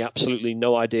left having absolutely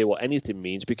no idea what anything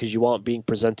means because you aren't being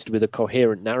presented with a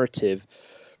coherent narrative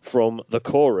from the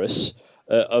chorus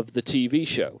of the TV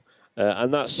show.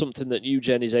 And that's something that New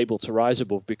Gen is able to rise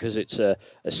above because it's a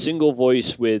single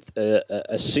voice with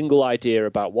a single idea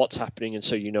about what's happening, and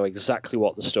so you know exactly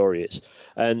what the story is.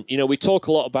 And we talk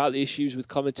a lot about the issues with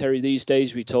commentary these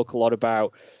days. We talk a lot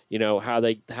about how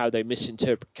they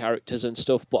misinterpret characters and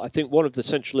stuff. But I think one of the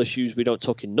central issues we don't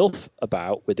talk enough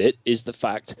about with it is the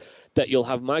fact that you'll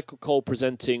have Michael Cole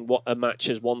presenting a match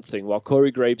as one thing, while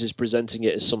Corey Graves is presenting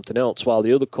it as something else, while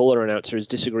the other color announcer is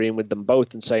disagreeing with them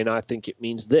both and saying, I think it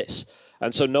means this.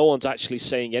 And so no one's actually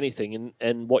saying anything,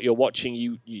 and what you're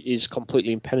watching is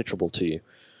completely impenetrable to you.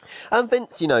 And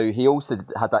Vince, he also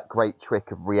had that great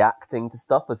trick of reacting to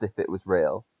stuff as if it was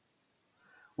real,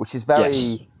 which is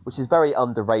very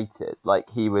underrated. Like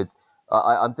he would,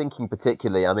 I'm thinking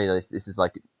particularly. I mean, this is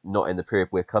like not in the period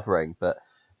we're covering, but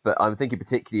I'm thinking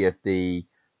particularly of the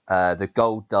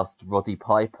Gold Dust Roddy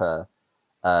Piper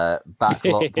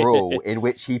backlot brawl, in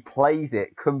which he plays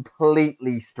it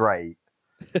completely straight.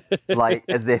 Like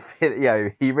as if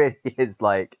he really is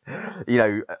like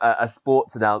a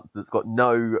sports announcer that's got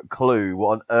no clue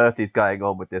what on earth is going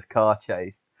on with this car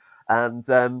chase, and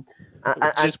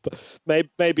just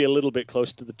maybe a little bit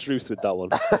close to the truth with that one.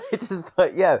 It's just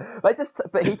like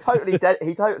but he totally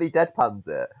deadpans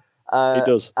it. He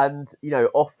does, and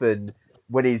often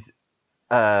when he's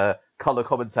colour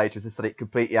commentators is something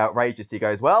completely outrageous, he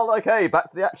goes, well, okay, back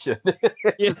to the action.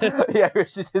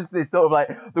 It's just this sort of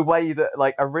like the way that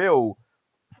like a real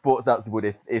sports announcer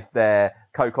would if their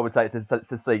co-commentators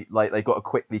to see like they've got to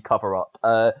quickly cover up.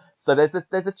 So there's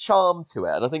a charm to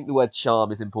it, and I think the word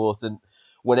charm is important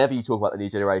whenever you talk about the new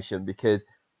generation, because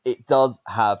it does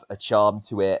have a charm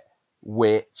to it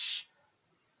which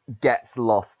gets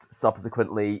lost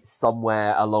subsequently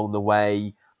somewhere along the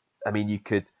way. I mean, you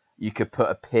could put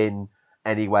a pin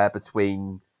anywhere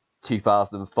between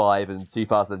 2005 and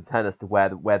 2010 as to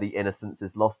where the innocence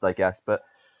is lost, I guess. But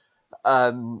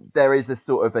there is a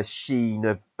sort of a sheen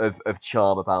of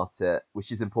charm about it,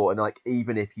 which is important. Like,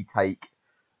 even if you take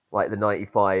like the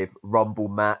 95 Rumble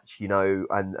match,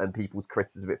 and people's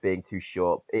criticism of it being too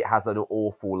short, it has an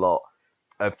awful lot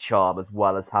of charm, as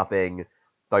well as having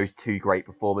those two great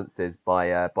performances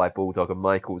by Bulldog and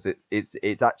Michaels. It's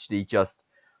actually just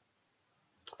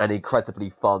an incredibly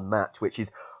fun match, which is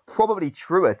probably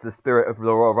truer to the spirit of the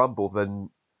Royal Rumble than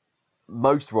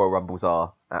most Royal Rumbles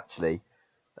are, actually.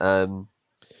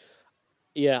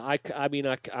 Yeah,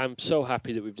 I'm so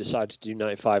happy that we've decided to do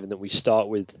 95 and that we start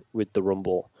with the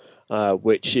Rumble,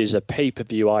 which is a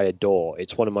pay-per-view I adore.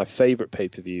 It's one of my favorite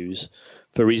pay-per-views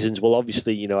for reasons. Well,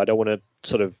 obviously, I don't want to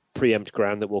sort of preempt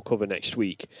ground that we'll cover next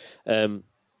week.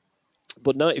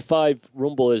 But 95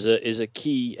 Rumble is a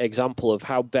key example of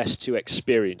how best to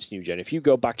experience New Gen. If you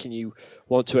go back and you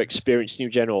want to experience New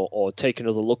Gen, or take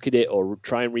another look at it, or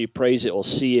try and reappraise it, or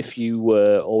see if you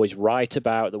were always right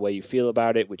about the way you feel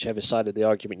about it, whichever side of the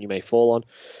argument you may fall on,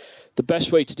 the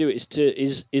best way to do it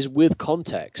is with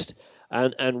context.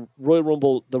 And Royal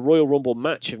Rumble, the Royal Rumble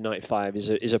match of 95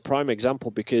 is a prime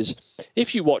example, because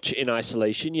if you watch it in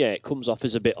isolation, yeah, it comes off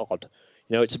as a bit odd.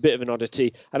 It's a bit of an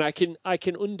oddity, and I can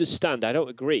understand. I don't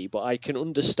agree, but I can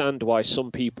understand why some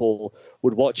people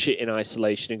would watch it in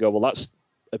isolation and go, "Well, that's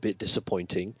a bit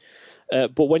disappointing."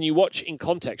 But when you watch in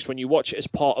context, when you watch it as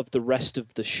part of the rest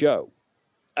of the show,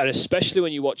 and especially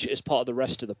when you watch it as part of the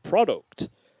rest of the product,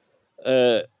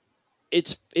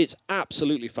 it's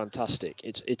absolutely fantastic.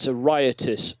 It's a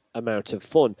riotous amount of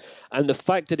fun, and the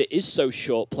fact that it is so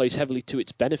short plays heavily to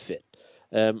its benefit.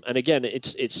 And again,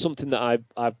 it's something that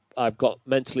I've got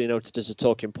mentally noted as a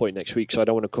talking point next week, so I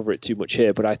don't want to cover it too much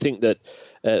here. But I think that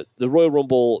the Royal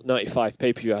Rumble 95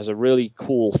 pay-per-view has a really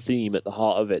cool theme at the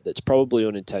heart of it that's probably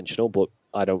unintentional, but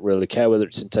I don't really care whether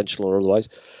it's intentional or otherwise.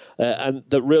 And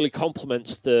that really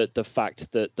complements the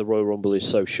fact that the Royal Rumble is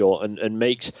so short, and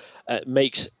makes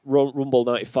Rumble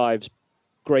 95's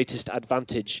greatest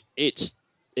advantage its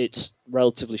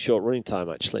relatively short running time,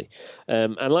 actually.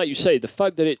 And like you say, the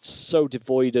fact that it's so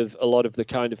devoid of a lot of the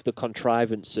kind of the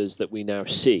contrivances that we now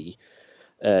see,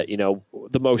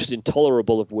 the most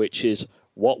intolerable of which is,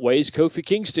 what way is Kofi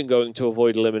Kingston going to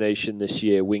avoid elimination this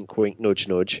year? Wink, wink, nudge,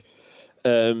 nudge.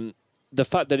 The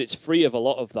fact that it's free of a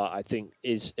lot of that, I think,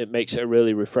 it makes it a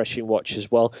really refreshing watch as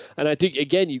well. And I think,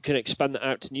 again, you can expand that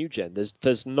out to New Gen.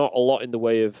 There's not a lot in the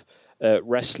way of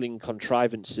wrestling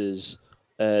contrivances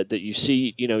that you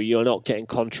see. You're not getting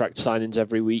contract signings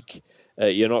every week.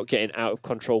 You're not getting out of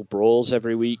control brawls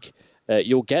every week.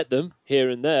 You'll get them here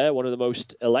and there. One of the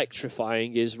most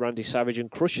electrifying is Randy Savage and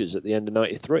Crushers at the end of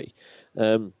 93.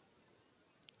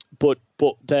 But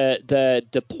they're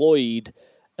deployed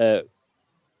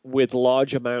with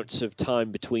large amounts of time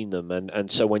between them,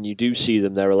 and so when you do see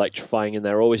them, they're electrifying, and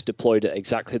they're always deployed at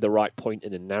exactly the right point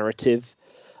in a narrative,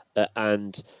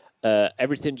 and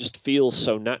everything just feels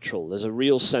so natural. There's a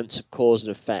real sense of cause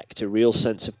and effect, a real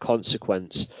sense of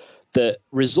consequence that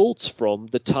results from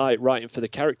the tight writing for the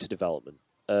character development,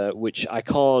 which I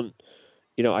can't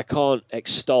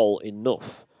extol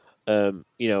enough.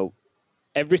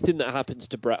 Everything that happens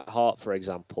to Bret Hart, for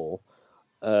example,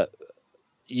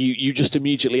 you just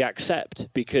immediately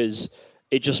accept, because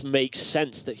it just makes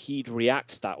sense that he'd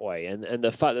react that way. And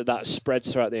the fact that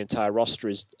spreads throughout the entire roster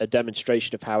is a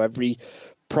demonstration of how every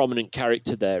prominent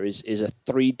character there is a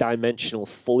three-dimensional,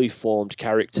 fully formed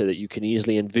character that you can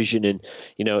easily envision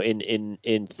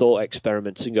in thought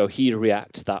experiments and go, he'd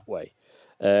react that way.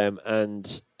 And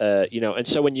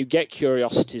so when you get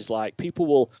curiosities like,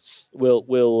 people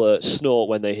will snort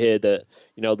when they hear that,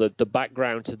 the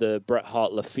background to the Bret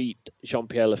Hart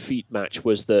Jean-Pierre Lafitte match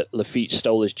was that Lafitte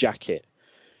stole his jacket.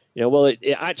 Well, it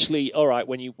actually, all right,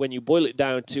 when you boil it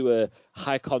down to a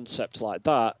high concept like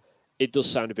that, it does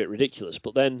sound a bit ridiculous.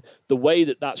 But then the way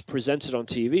that that's presented on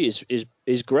TV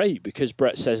is great, because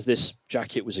Bret says, this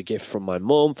jacket was a gift from my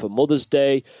mom for Mother's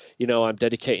Day. I'm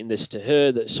dedicating this to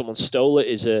her. That someone stole it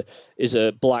is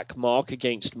a black mark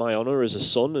against my honor as a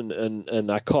son, and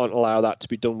I can't allow that to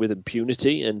be done with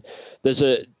impunity. And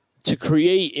to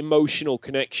create emotional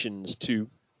connections to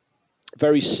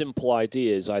very simple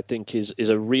ideas, I think is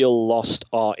a real lost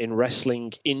art in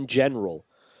wrestling in general.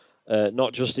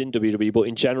 Not just in WWE, but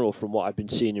in general, from what I've been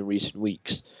seeing in recent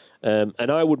weeks. And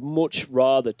I would much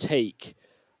rather take,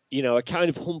 a kind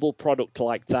of humble product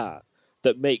like that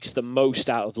makes the most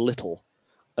out of little,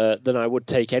 than I would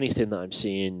take anything that I'm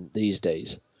seeing these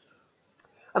days.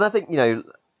 And I think,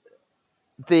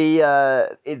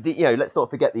 let's not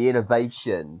forget the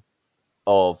innovation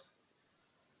of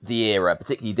the era,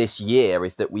 particularly this year,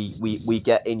 is that we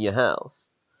get In Your House,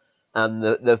 and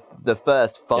the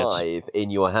first 5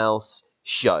 In Your House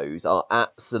shows are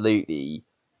absolutely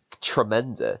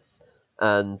tremendous,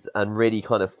 and really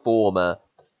kind of form a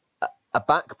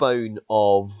backbone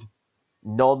of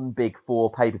non-Big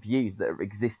Four pay-per-views that have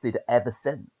existed ever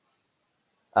since.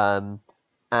 And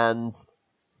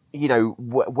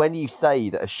when you say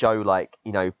that a show like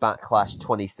Backlash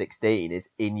 2016 is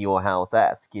In Your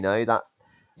House-esque,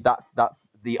 that's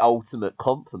the ultimate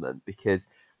compliment, because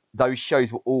those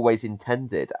shows were always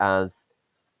intended as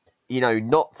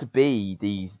not to be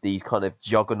these kind of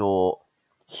juggernaut,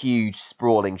 huge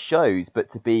sprawling shows, but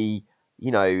to be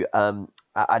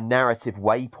a narrative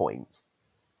waypoint,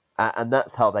 and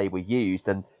that's how they were used.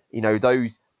 And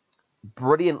those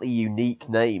brilliantly unique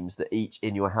names that each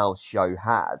In Your House show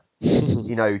had,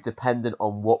 dependent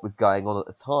on what was going on at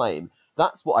the time.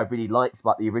 That's what I really liked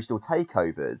about the original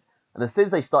takeovers. And as soon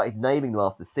as they started naming them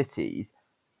after cities,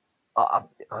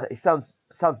 it sounds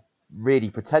really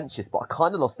pretentious, but I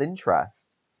kind of lost interest.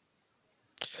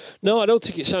 No, I don't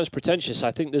think it sounds pretentious.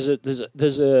 I think there's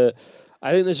a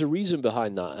reason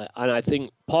behind that, and I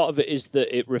think part of it is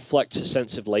that it reflects a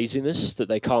sense of laziness, that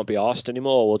they can't be asked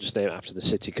anymore. We'll just name it after the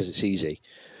city because it's easy.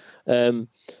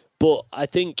 But I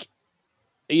think,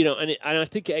 and I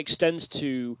think it extends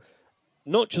to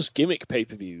not just gimmick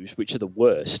pay-per-views, which are the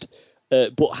worst,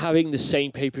 but having the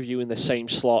same pay-per-view in the same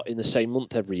slot in the same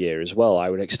month every year as well. I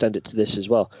would extend it to this as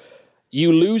well.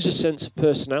 You lose a sense of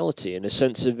personality and a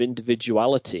sense of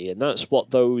individuality, and that's what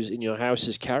those In Your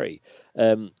Houses carry.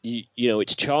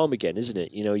 It's charm again, isn't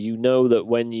it? You know that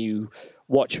when you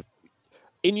watch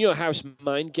In Your House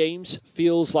Mind Games,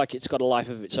 feels like it's got a life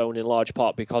of its own in large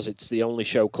part because it's the only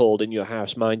show called In Your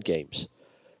House Mind Games.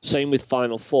 Same with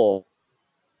Final Four.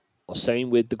 Same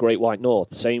with The Great White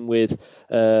North. Same with,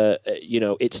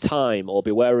 It's Time or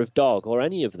Beware of Dog or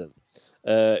any of them.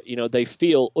 They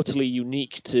feel utterly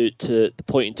unique to the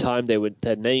point in time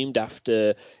they're named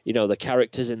after, the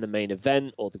characters in the main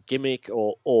event or the gimmick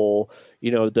or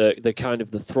the kind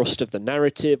of the thrust of the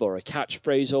narrative or a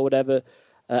catchphrase or whatever.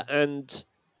 And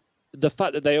the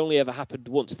fact that they only ever happened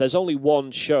once, there's only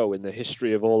one show in the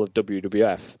history of all of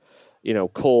WWF,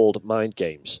 called Mind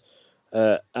Games.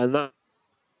 And that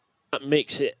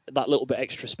makes it that little bit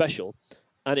extra special,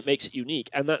 and it makes it unique.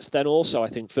 And that's then also, I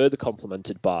think, further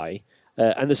complemented by,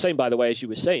 and the same, by the way, as you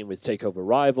were saying, with Takeover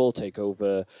Rival,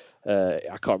 Takeover,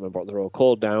 I can't remember what they're all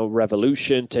called now,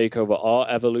 Revolution, Takeover Art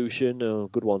Evolution, oh,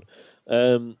 good one.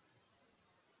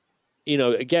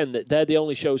 Again, they're the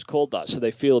only shows called that, so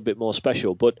they feel a bit more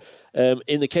special. But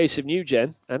in the case of New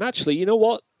Gen, and actually, you know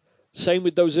what? Same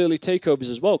with those early takeovers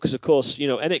as well, because of course,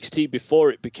 NXT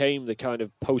before it became the kind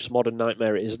of postmodern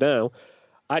nightmare it is now,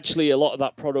 actually a lot of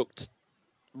that product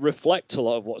reflects a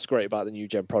lot of what's great about the New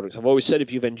Gen products. I've always said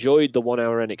if you've enjoyed the 1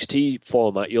 hour NXT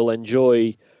format, you'll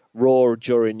enjoy Raw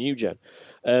during New Gen.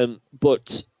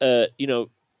 But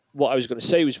what I was going to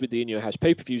say was with the In Your House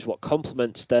pay-per-views, what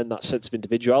complements then that sense of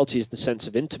individuality is the sense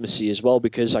of intimacy as well,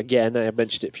 because again, I have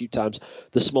mentioned it a few times,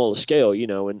 the smaller scale,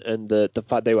 and the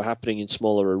fact they were happening in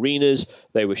smaller arenas,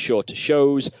 they were shorter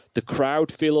shows, the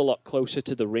crowd feel a lot closer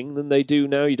to the ring than they do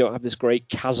now. You don't have this great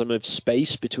chasm of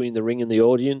space between the ring and the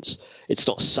audience. It's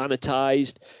not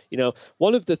sanitized.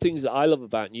 One of the things that I love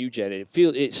about New Gen,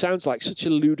 it sounds like such a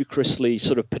ludicrously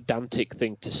sort of pedantic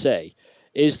thing to say,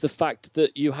 is the fact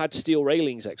that you had steel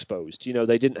railings exposed.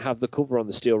 They didn't have the cover on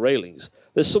the steel railings.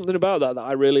 There's something about that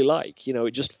I really like.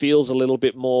 It just feels a little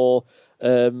bit more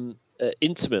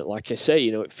intimate, like I say.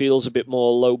 It feels a bit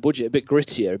more low budget, a bit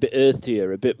grittier, a bit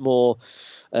earthier, a bit more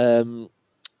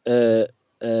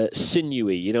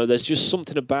sinewy. There's just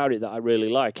something about it that I really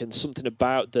like, and something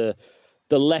about the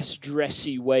less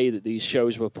dressy way that these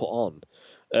shows were put on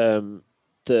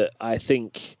that I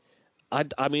think...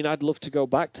 I'd love to go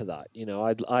back to that.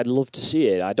 I'd love to see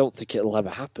it. I don't think it'll ever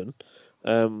happen.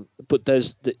 But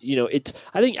there's,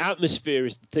 I think atmosphere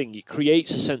is the thing. It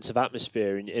creates a sense of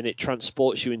atmosphere, and it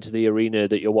transports you into the arena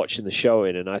that you're watching the show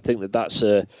in. And I think that that's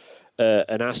an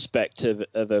aspect of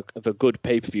a good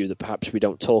pay-per-view that perhaps we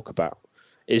don't talk about.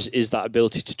 Is that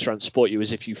ability to transport you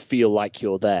as if you feel like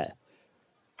you're there.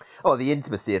 Oh, the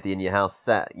intimacy of the In Your House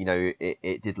set,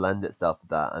 it did lend itself to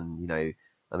that, and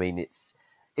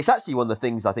it's actually one of the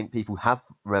things I think people have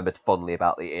remembered fondly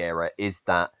about the era is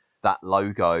that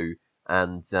logo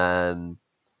and and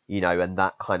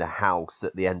that kind of house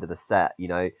at the end of the set.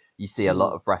 You see a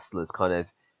lot of wrestlers kind of,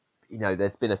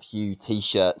 there's been a few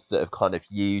T-shirts that have kind of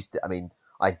used.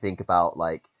 I think about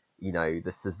the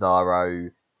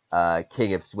Cesaro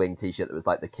King of Swing t-shirt that was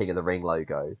like the King of the Ring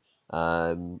logo.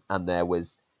 And there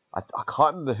was, I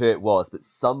can't remember who it was, but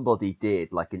somebody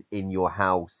did like an In Your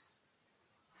House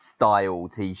style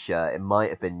t-shirt. It might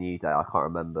have been New Day, I can't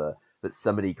remember, but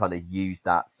somebody kind of used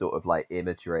that sort of like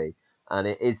imagery, and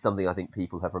it is something I think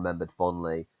people have remembered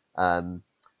fondly. And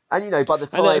you know, by the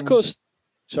time, and of course,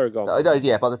 sorry, go on. No,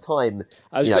 yeah, by the time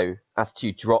you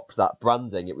Attitude dropped that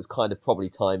branding, it was kind of probably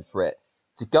time for it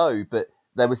to go. But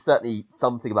there was certainly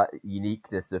something about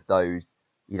uniqueness of those,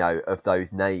 of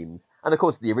those names, and of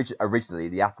course originally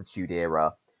the Attitude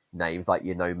Era names like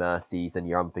your No Mercies and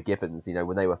your Unforgivens,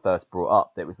 when they were first brought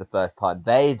up, it was the first time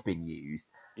they'd been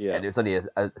used, and it was only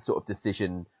a sort of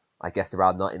decision, I guess,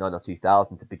 around 99 or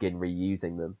 2000 to begin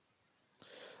reusing them.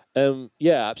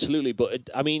 Yeah, absolutely. But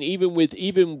I mean,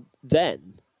 even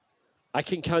then, I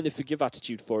can kind of forgive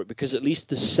Attitude for it, because at least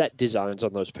the set designs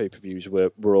on those pay-per-views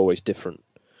were always different.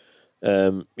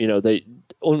 They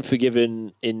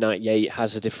Unforgiven in '98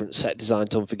 has a different set design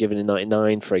to Unforgiven in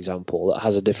 '99, for example. That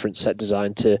has a different set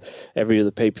design to every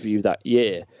other pay-per-view that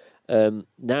year.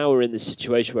 Now we're in this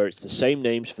situation where it's the same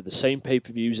names for the same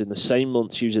pay-per-views in the same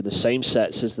months, using the same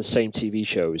sets as the same TV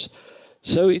shows.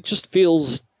 So it just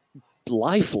feels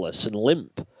lifeless and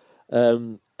limp.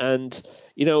 I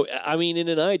mean, in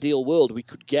an ideal world, we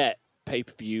could get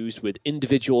pay-per-views with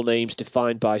individual names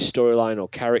defined by storyline or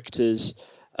characters,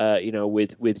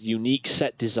 with unique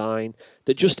set design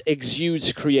that just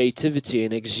exudes creativity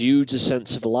and exudes a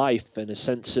sense of life and a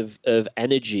sense of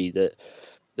energy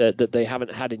that they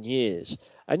haven't had in years.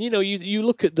 And you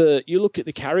look at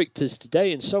the characters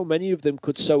today, and so many of them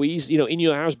could so easily, In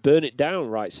Your House, Burn It Down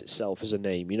writes itself as a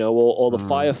name, or the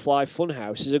Firefly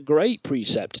Funhouse is a great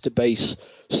precept to base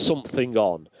something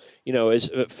on, as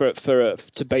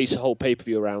to base a whole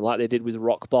pay-per-view around, like they did with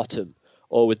Rock Bottom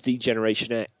or with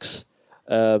D-Generation X.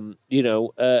 And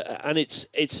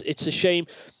it's a shame.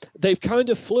 They've kind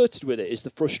of flirted with it, is the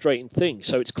frustrating thing.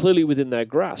 So it's clearly within their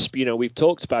grasp. We've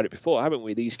talked about it before, haven't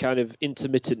we? These kind of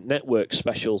intermittent network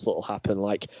specials that'll happen,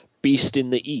 like Beast in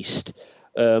the East,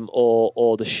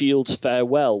 or The Shield's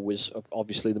Farewell was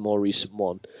obviously the more recent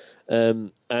one.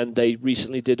 And they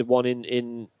recently did one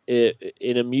in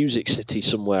a music city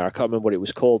somewhere. I can't remember what it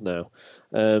was called now.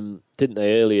 Didn't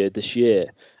they, earlier this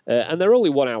year? And they're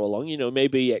only 1 hour long.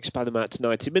 Maybe expand them out to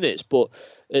 90 minutes. But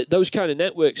those kind of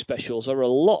network specials are a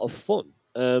lot of fun,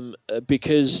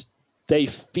 because they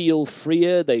feel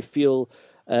freer. They feel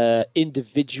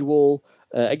individual.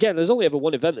 Again, there's only ever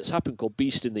one event that's happened called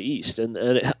Beast in the East, and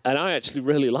I actually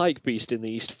really like Beast in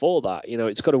the East for that.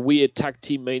 It's got a weird tag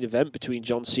team main event between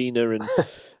John Cena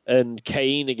and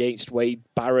Kane against Wade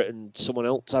Barrett and someone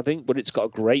else, I think, but it's got a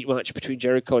great match between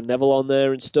Jericho and Neville on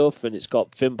there and stuff, and it's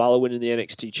got Finn Balor winning the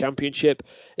NXT Championship.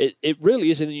 It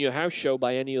really isn't In Your House show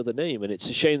by any other name, and it's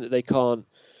a shame that they can't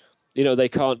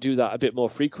do that a bit more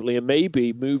frequently, and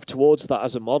maybe move towards that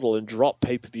as a model and drop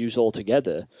pay-per-views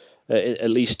altogether, at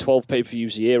least 12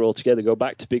 pay-per-views a year altogether, go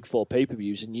back to Big Four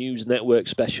pay-per-views and use network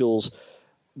specials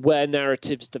where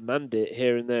narratives demand it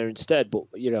here and there instead. But,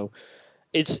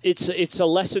 it's a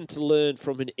lesson to learn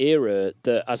from an era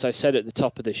that, as I said at the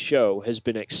top of this show, has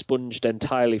been expunged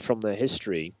entirely from their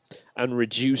history and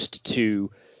reduced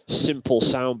to simple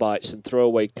sound bites and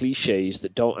throwaway cliches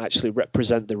that don't actually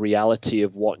represent the reality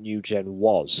of what New Gen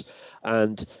was.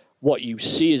 And what you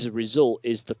see as a result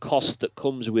is the cost that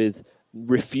comes with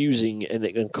refusing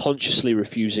and consciously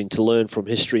refusing to learn from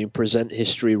history and present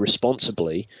history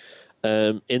responsibly,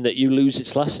 in that you lose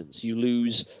its lessons, you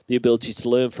lose the ability to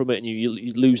learn from it, and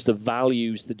you lose the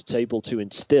values that it's able to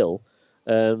instill,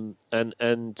 and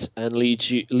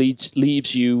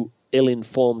leaves you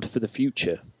ill-informed for the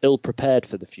future, ill-prepared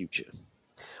for the future.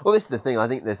 Well, this is the thing. I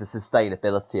think there's a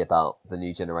sustainability about the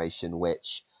new generation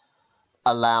which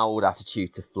allowed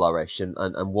Attitude to flourish, and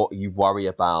what you worry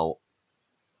about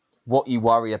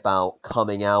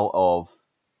coming out of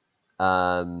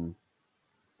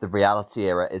the reality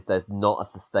era is there's not a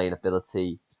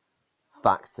sustainability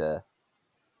factor.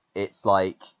 It's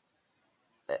like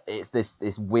it's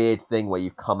this weird thing where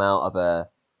you've come out of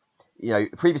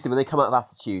previously when they come out of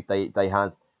Attitude, they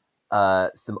had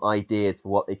some ideas for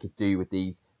what they could do with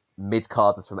these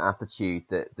mid-carders from Attitude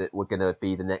that were going to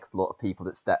be the next lot of people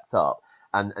that stepped up.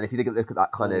 And if you look at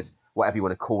that kind of, whatever you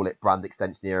want to call it, brand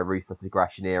extension era, ruthless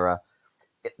aggression era,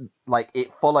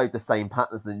 it followed the same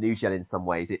pattern as the New Gen in some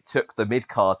ways. It took the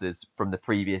mid-carders from the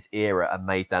previous era and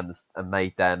made them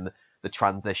the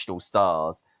transitional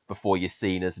stars before your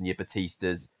Cenas and your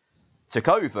Batistas took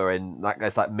over, and that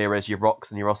goes like mirrors your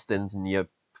Rocks and your Austins and your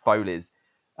Foleys,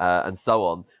 and so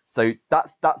on. So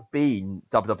that's been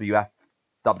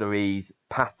WWE's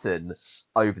pattern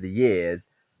over the years.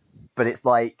 but it's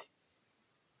like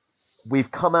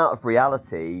we've come out of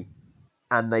reality,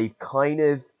 and they've kind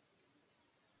of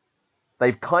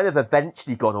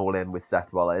eventually gone all in with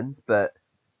Seth Rollins, but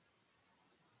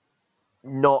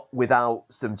not without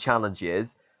some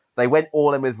challenges. They went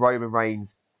all in with Roman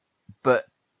Reigns, but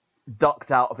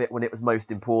ducked out of it when it was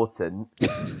most important.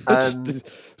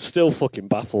 Still fucking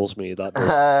baffles me, that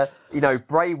does.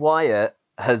 Bray Wyatt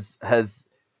has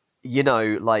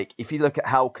if you look at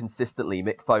how consistently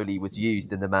Mick Foley was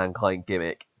used in the Mankind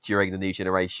gimmick during the New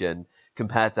Generation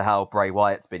compared to how Bray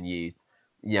Wyatt's been used,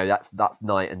 that's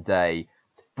night and day.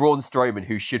 Braun Strowman,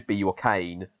 who should be your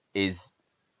Kane, is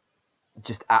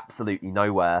just absolutely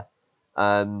nowhere.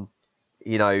 Wyatt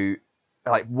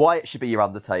should be your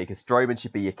Undertaker, Strowman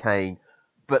should be your Kane,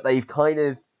 but they've kind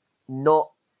of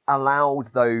not allowed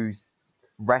those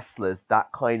wrestlers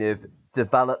that kind of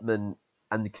development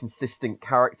and consistent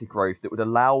character growth that would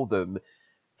allow them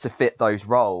to fit those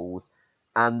roles.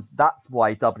 And that's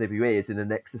why WWE is in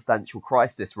an existential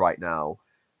crisis right now,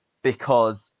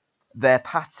 because their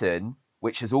pattern,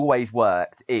 which has always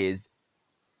worked, is,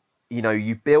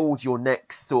 you build your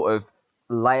next sort of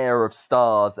layer of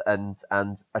stars and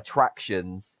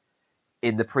attractions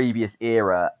in the previous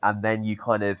era, and then you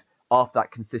kind of, after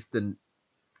that consistent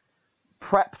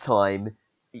prep time,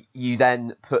 you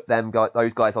then put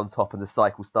those guys on top, and the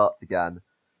cycle starts again.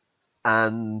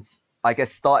 And I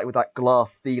guess starting with that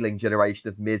glass ceiling generation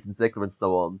of Miz and Ziggler and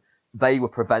so on, they were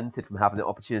prevented from having an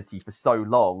opportunity for so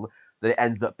long that it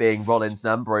ends up being Rollins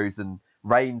and Ambrose and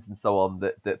Reigns and so on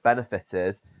that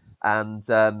benefited. And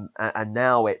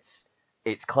now it's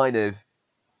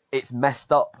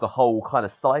messed up the whole kind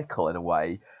of cycle in a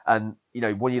way. And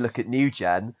when you look at New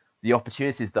Gen, the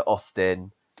opportunities that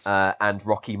Austin and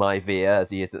Rocky Maivia, as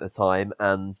he is at the time,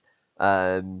 and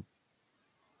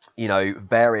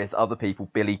various other people,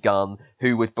 Billy Gunn,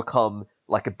 who would become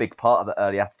like a big part of the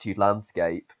early Attitude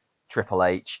landscape, Triple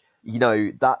H,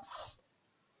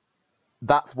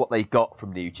 that's what they got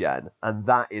from New Gen. And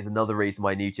that is another reason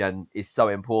why New Gen is so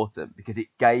important, because it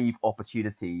gave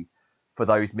opportunities for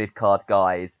those mid-card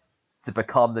guys to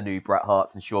become the new Bret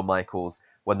Harts and Shawn Michaels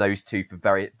when those two, for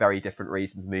very, very different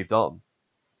reasons, moved on.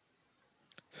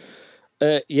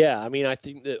 I mean, I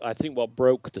think what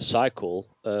broke the cycle,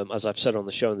 as I've said on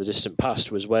the show in the distant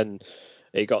past, was when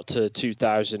it got to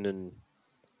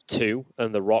 2002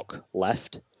 and The Rock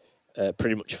left,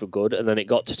 pretty much for good, and then it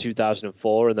got to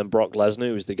 2004, and then Brock Lesnar,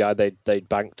 who was the guy they'd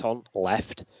banked on,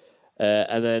 left,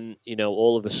 and then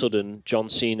all of a sudden John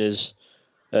Cena's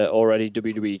already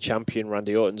WWE champion,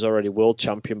 Randy Orton's already world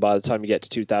champion by the time you get to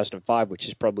 2005, which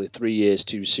is probably 3 years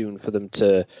too soon for them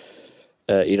to.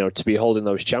 To be holding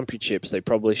those championships. They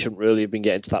probably shouldn't really have been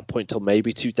getting to that point till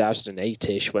maybe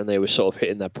 2008-ish, when they were sort of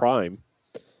hitting their prime.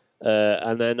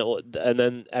 And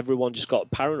then everyone just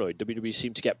got paranoid. WWE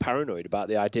seemed to get paranoid about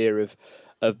the idea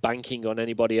of banking on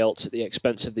anybody else at the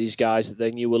expense of these guys that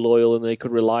they knew were loyal and they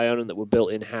could rely on, and that were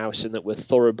built in-house, and that were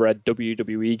thoroughbred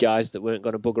WWE guys that weren't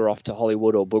going to bugger off to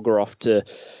Hollywood or bugger off to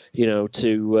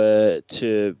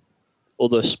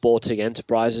other sporting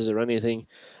enterprises or anything.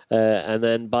 And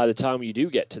then by the time you do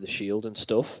get to the Shield and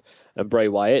stuff, and Bray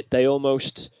Wyatt, they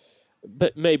almost,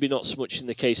 but maybe not so much in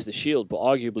the case of the Shield, but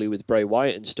arguably with Bray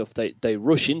Wyatt and stuff, they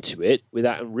rush into it with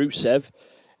that and Rusev,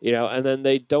 and then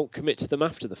they don't commit to them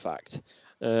after the fact.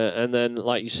 And then,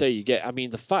 like you say,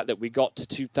 the fact that we got to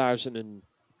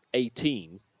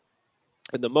 2018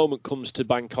 and the moment comes to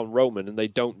bank on Roman and they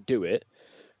don't do it,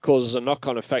 causes a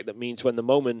knock-on effect that means when the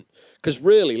moment... Because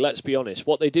really, let's be honest,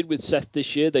 what they did with Seth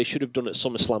this year, they should have done at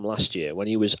SummerSlam last year, when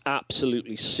he was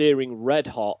absolutely searing red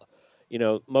hot,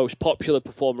 most popular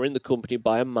performer in the company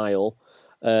by a mile,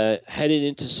 heading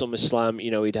into SummerSlam.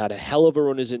 He'd had a hell of a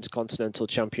run as Intercontinental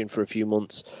Champion for a few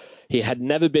months. He had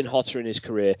never been hotter in his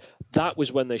career. That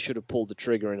was when they should have pulled the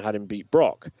trigger and had him beat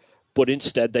Brock. But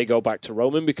instead, they go back to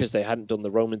Roman because they hadn't done the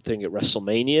Roman thing at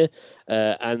WrestleMania.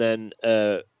 And then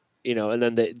it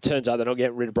turns out they're not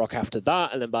getting rid of Brock after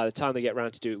that. And then by the time they get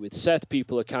around to do it with Seth,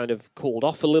 people are kind of cooled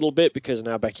off a little bit because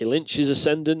now Becky Lynch is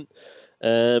ascendant.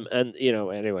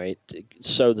 Anyway,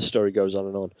 so the story goes on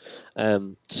and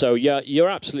on. You're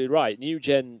absolutely right. New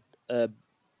Gen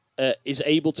is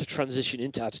able to transition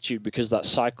into Attitude because that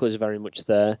cycle is very much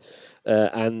there.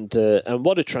 And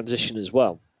what a transition as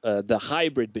well. The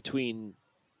hybrid between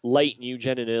late New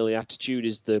Gen and early Attitude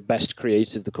is the best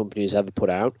creative the company has ever put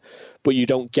out, but you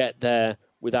don't get there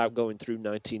without going through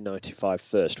 1995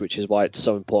 first, which is why it's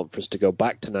so important for us to go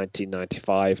back to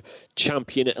 1995,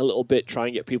 champion it a little bit, try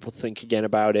and get people to think again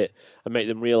about it, and make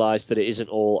them realize that it isn't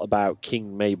all about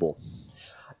King Mabel.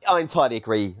 I entirely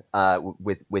agree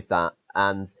with that,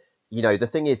 and the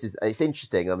thing is it's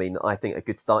interesting. I mean, I think a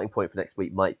good starting point for next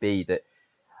week might be that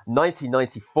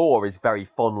 1994 is very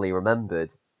fondly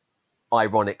remembered,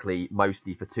 ironically,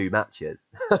 mostly for 2 matches.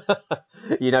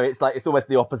 It's almost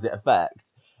the opposite effect.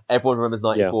 Everyone remembers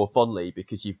 94 fondly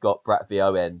because you've got Bret v.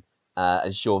 Owen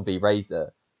and Sean v.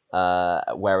 Razor,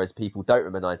 whereas people don't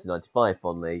remember 1995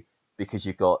 fondly because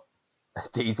you've got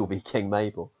Diesel v. King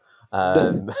Mabel.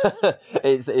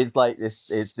 It's like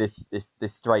this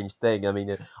strange thing. I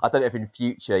mean, I don't know if in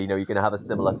future, you're going to have a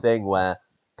similar thing where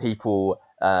people,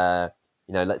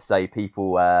 let's say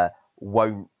people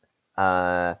won't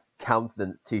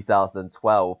countenance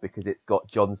 2012 because it's got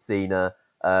John Cena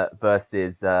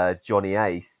versus Johnny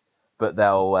Ace, but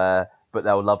they'll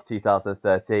love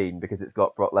 2013 because it's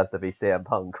got Brock Lesnar v CM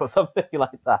Punk or something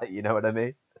like that. You know what I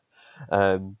mean?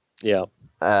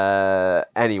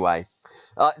 Anyway,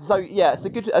 so yeah, it's a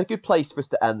good place for us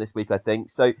to end this week, I think.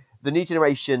 So the new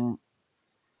generation,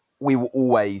 we will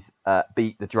always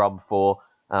beat the drum for.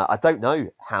 I don't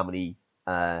know how many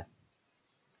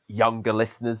younger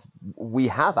listeners we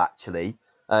have actually,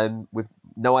 with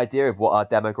no idea of what our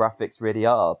demographics really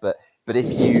are. But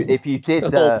if you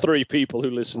did, all 3 people who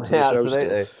listen to the show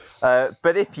absolutely. still.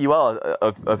 But if you are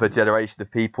of a generation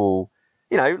of people,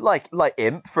 like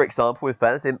Imp, for example, with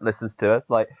fairness, Imp listens to us,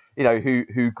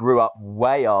 who grew up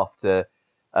way after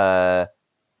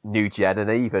New Gen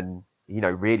and even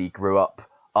really grew up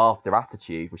after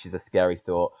Attitude, which is a scary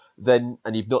thought. And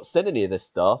you've not seen any of this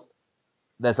stuff,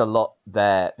 there's a lot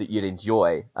there that you'd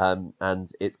enjoy,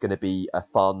 and it's going to be a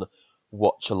fun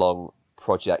watch-along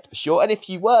project for sure. And if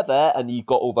you were there and you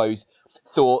got all those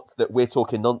thoughts that we're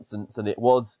talking nonsense and it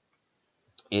was,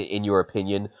 in your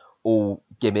opinion, all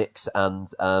gimmicks and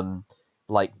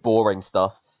boring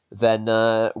stuff, then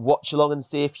watch along and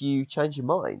see if you change your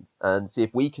mind and see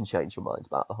if we can change your mind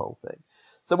about the whole thing.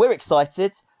 So we're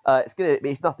excited.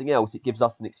 If nothing else, it gives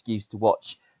us an excuse to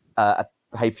watch a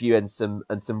pay-per-view and some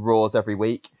Raws every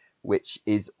week, which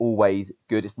is always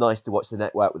good. It's nice to watch the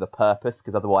network with a purpose,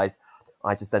 because otherwise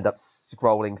I just end up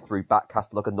scrolling through back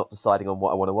catalogue and not deciding on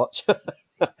what I want to watch.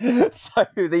 So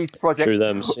these projects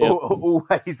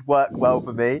always work well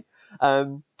for me,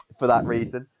 for that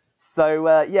reason. So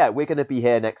we're going to be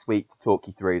here next week to talk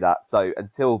you through that. So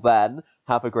until then,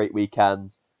 have a great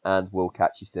weekend and we'll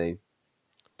catch you soon.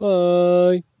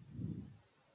 Bye.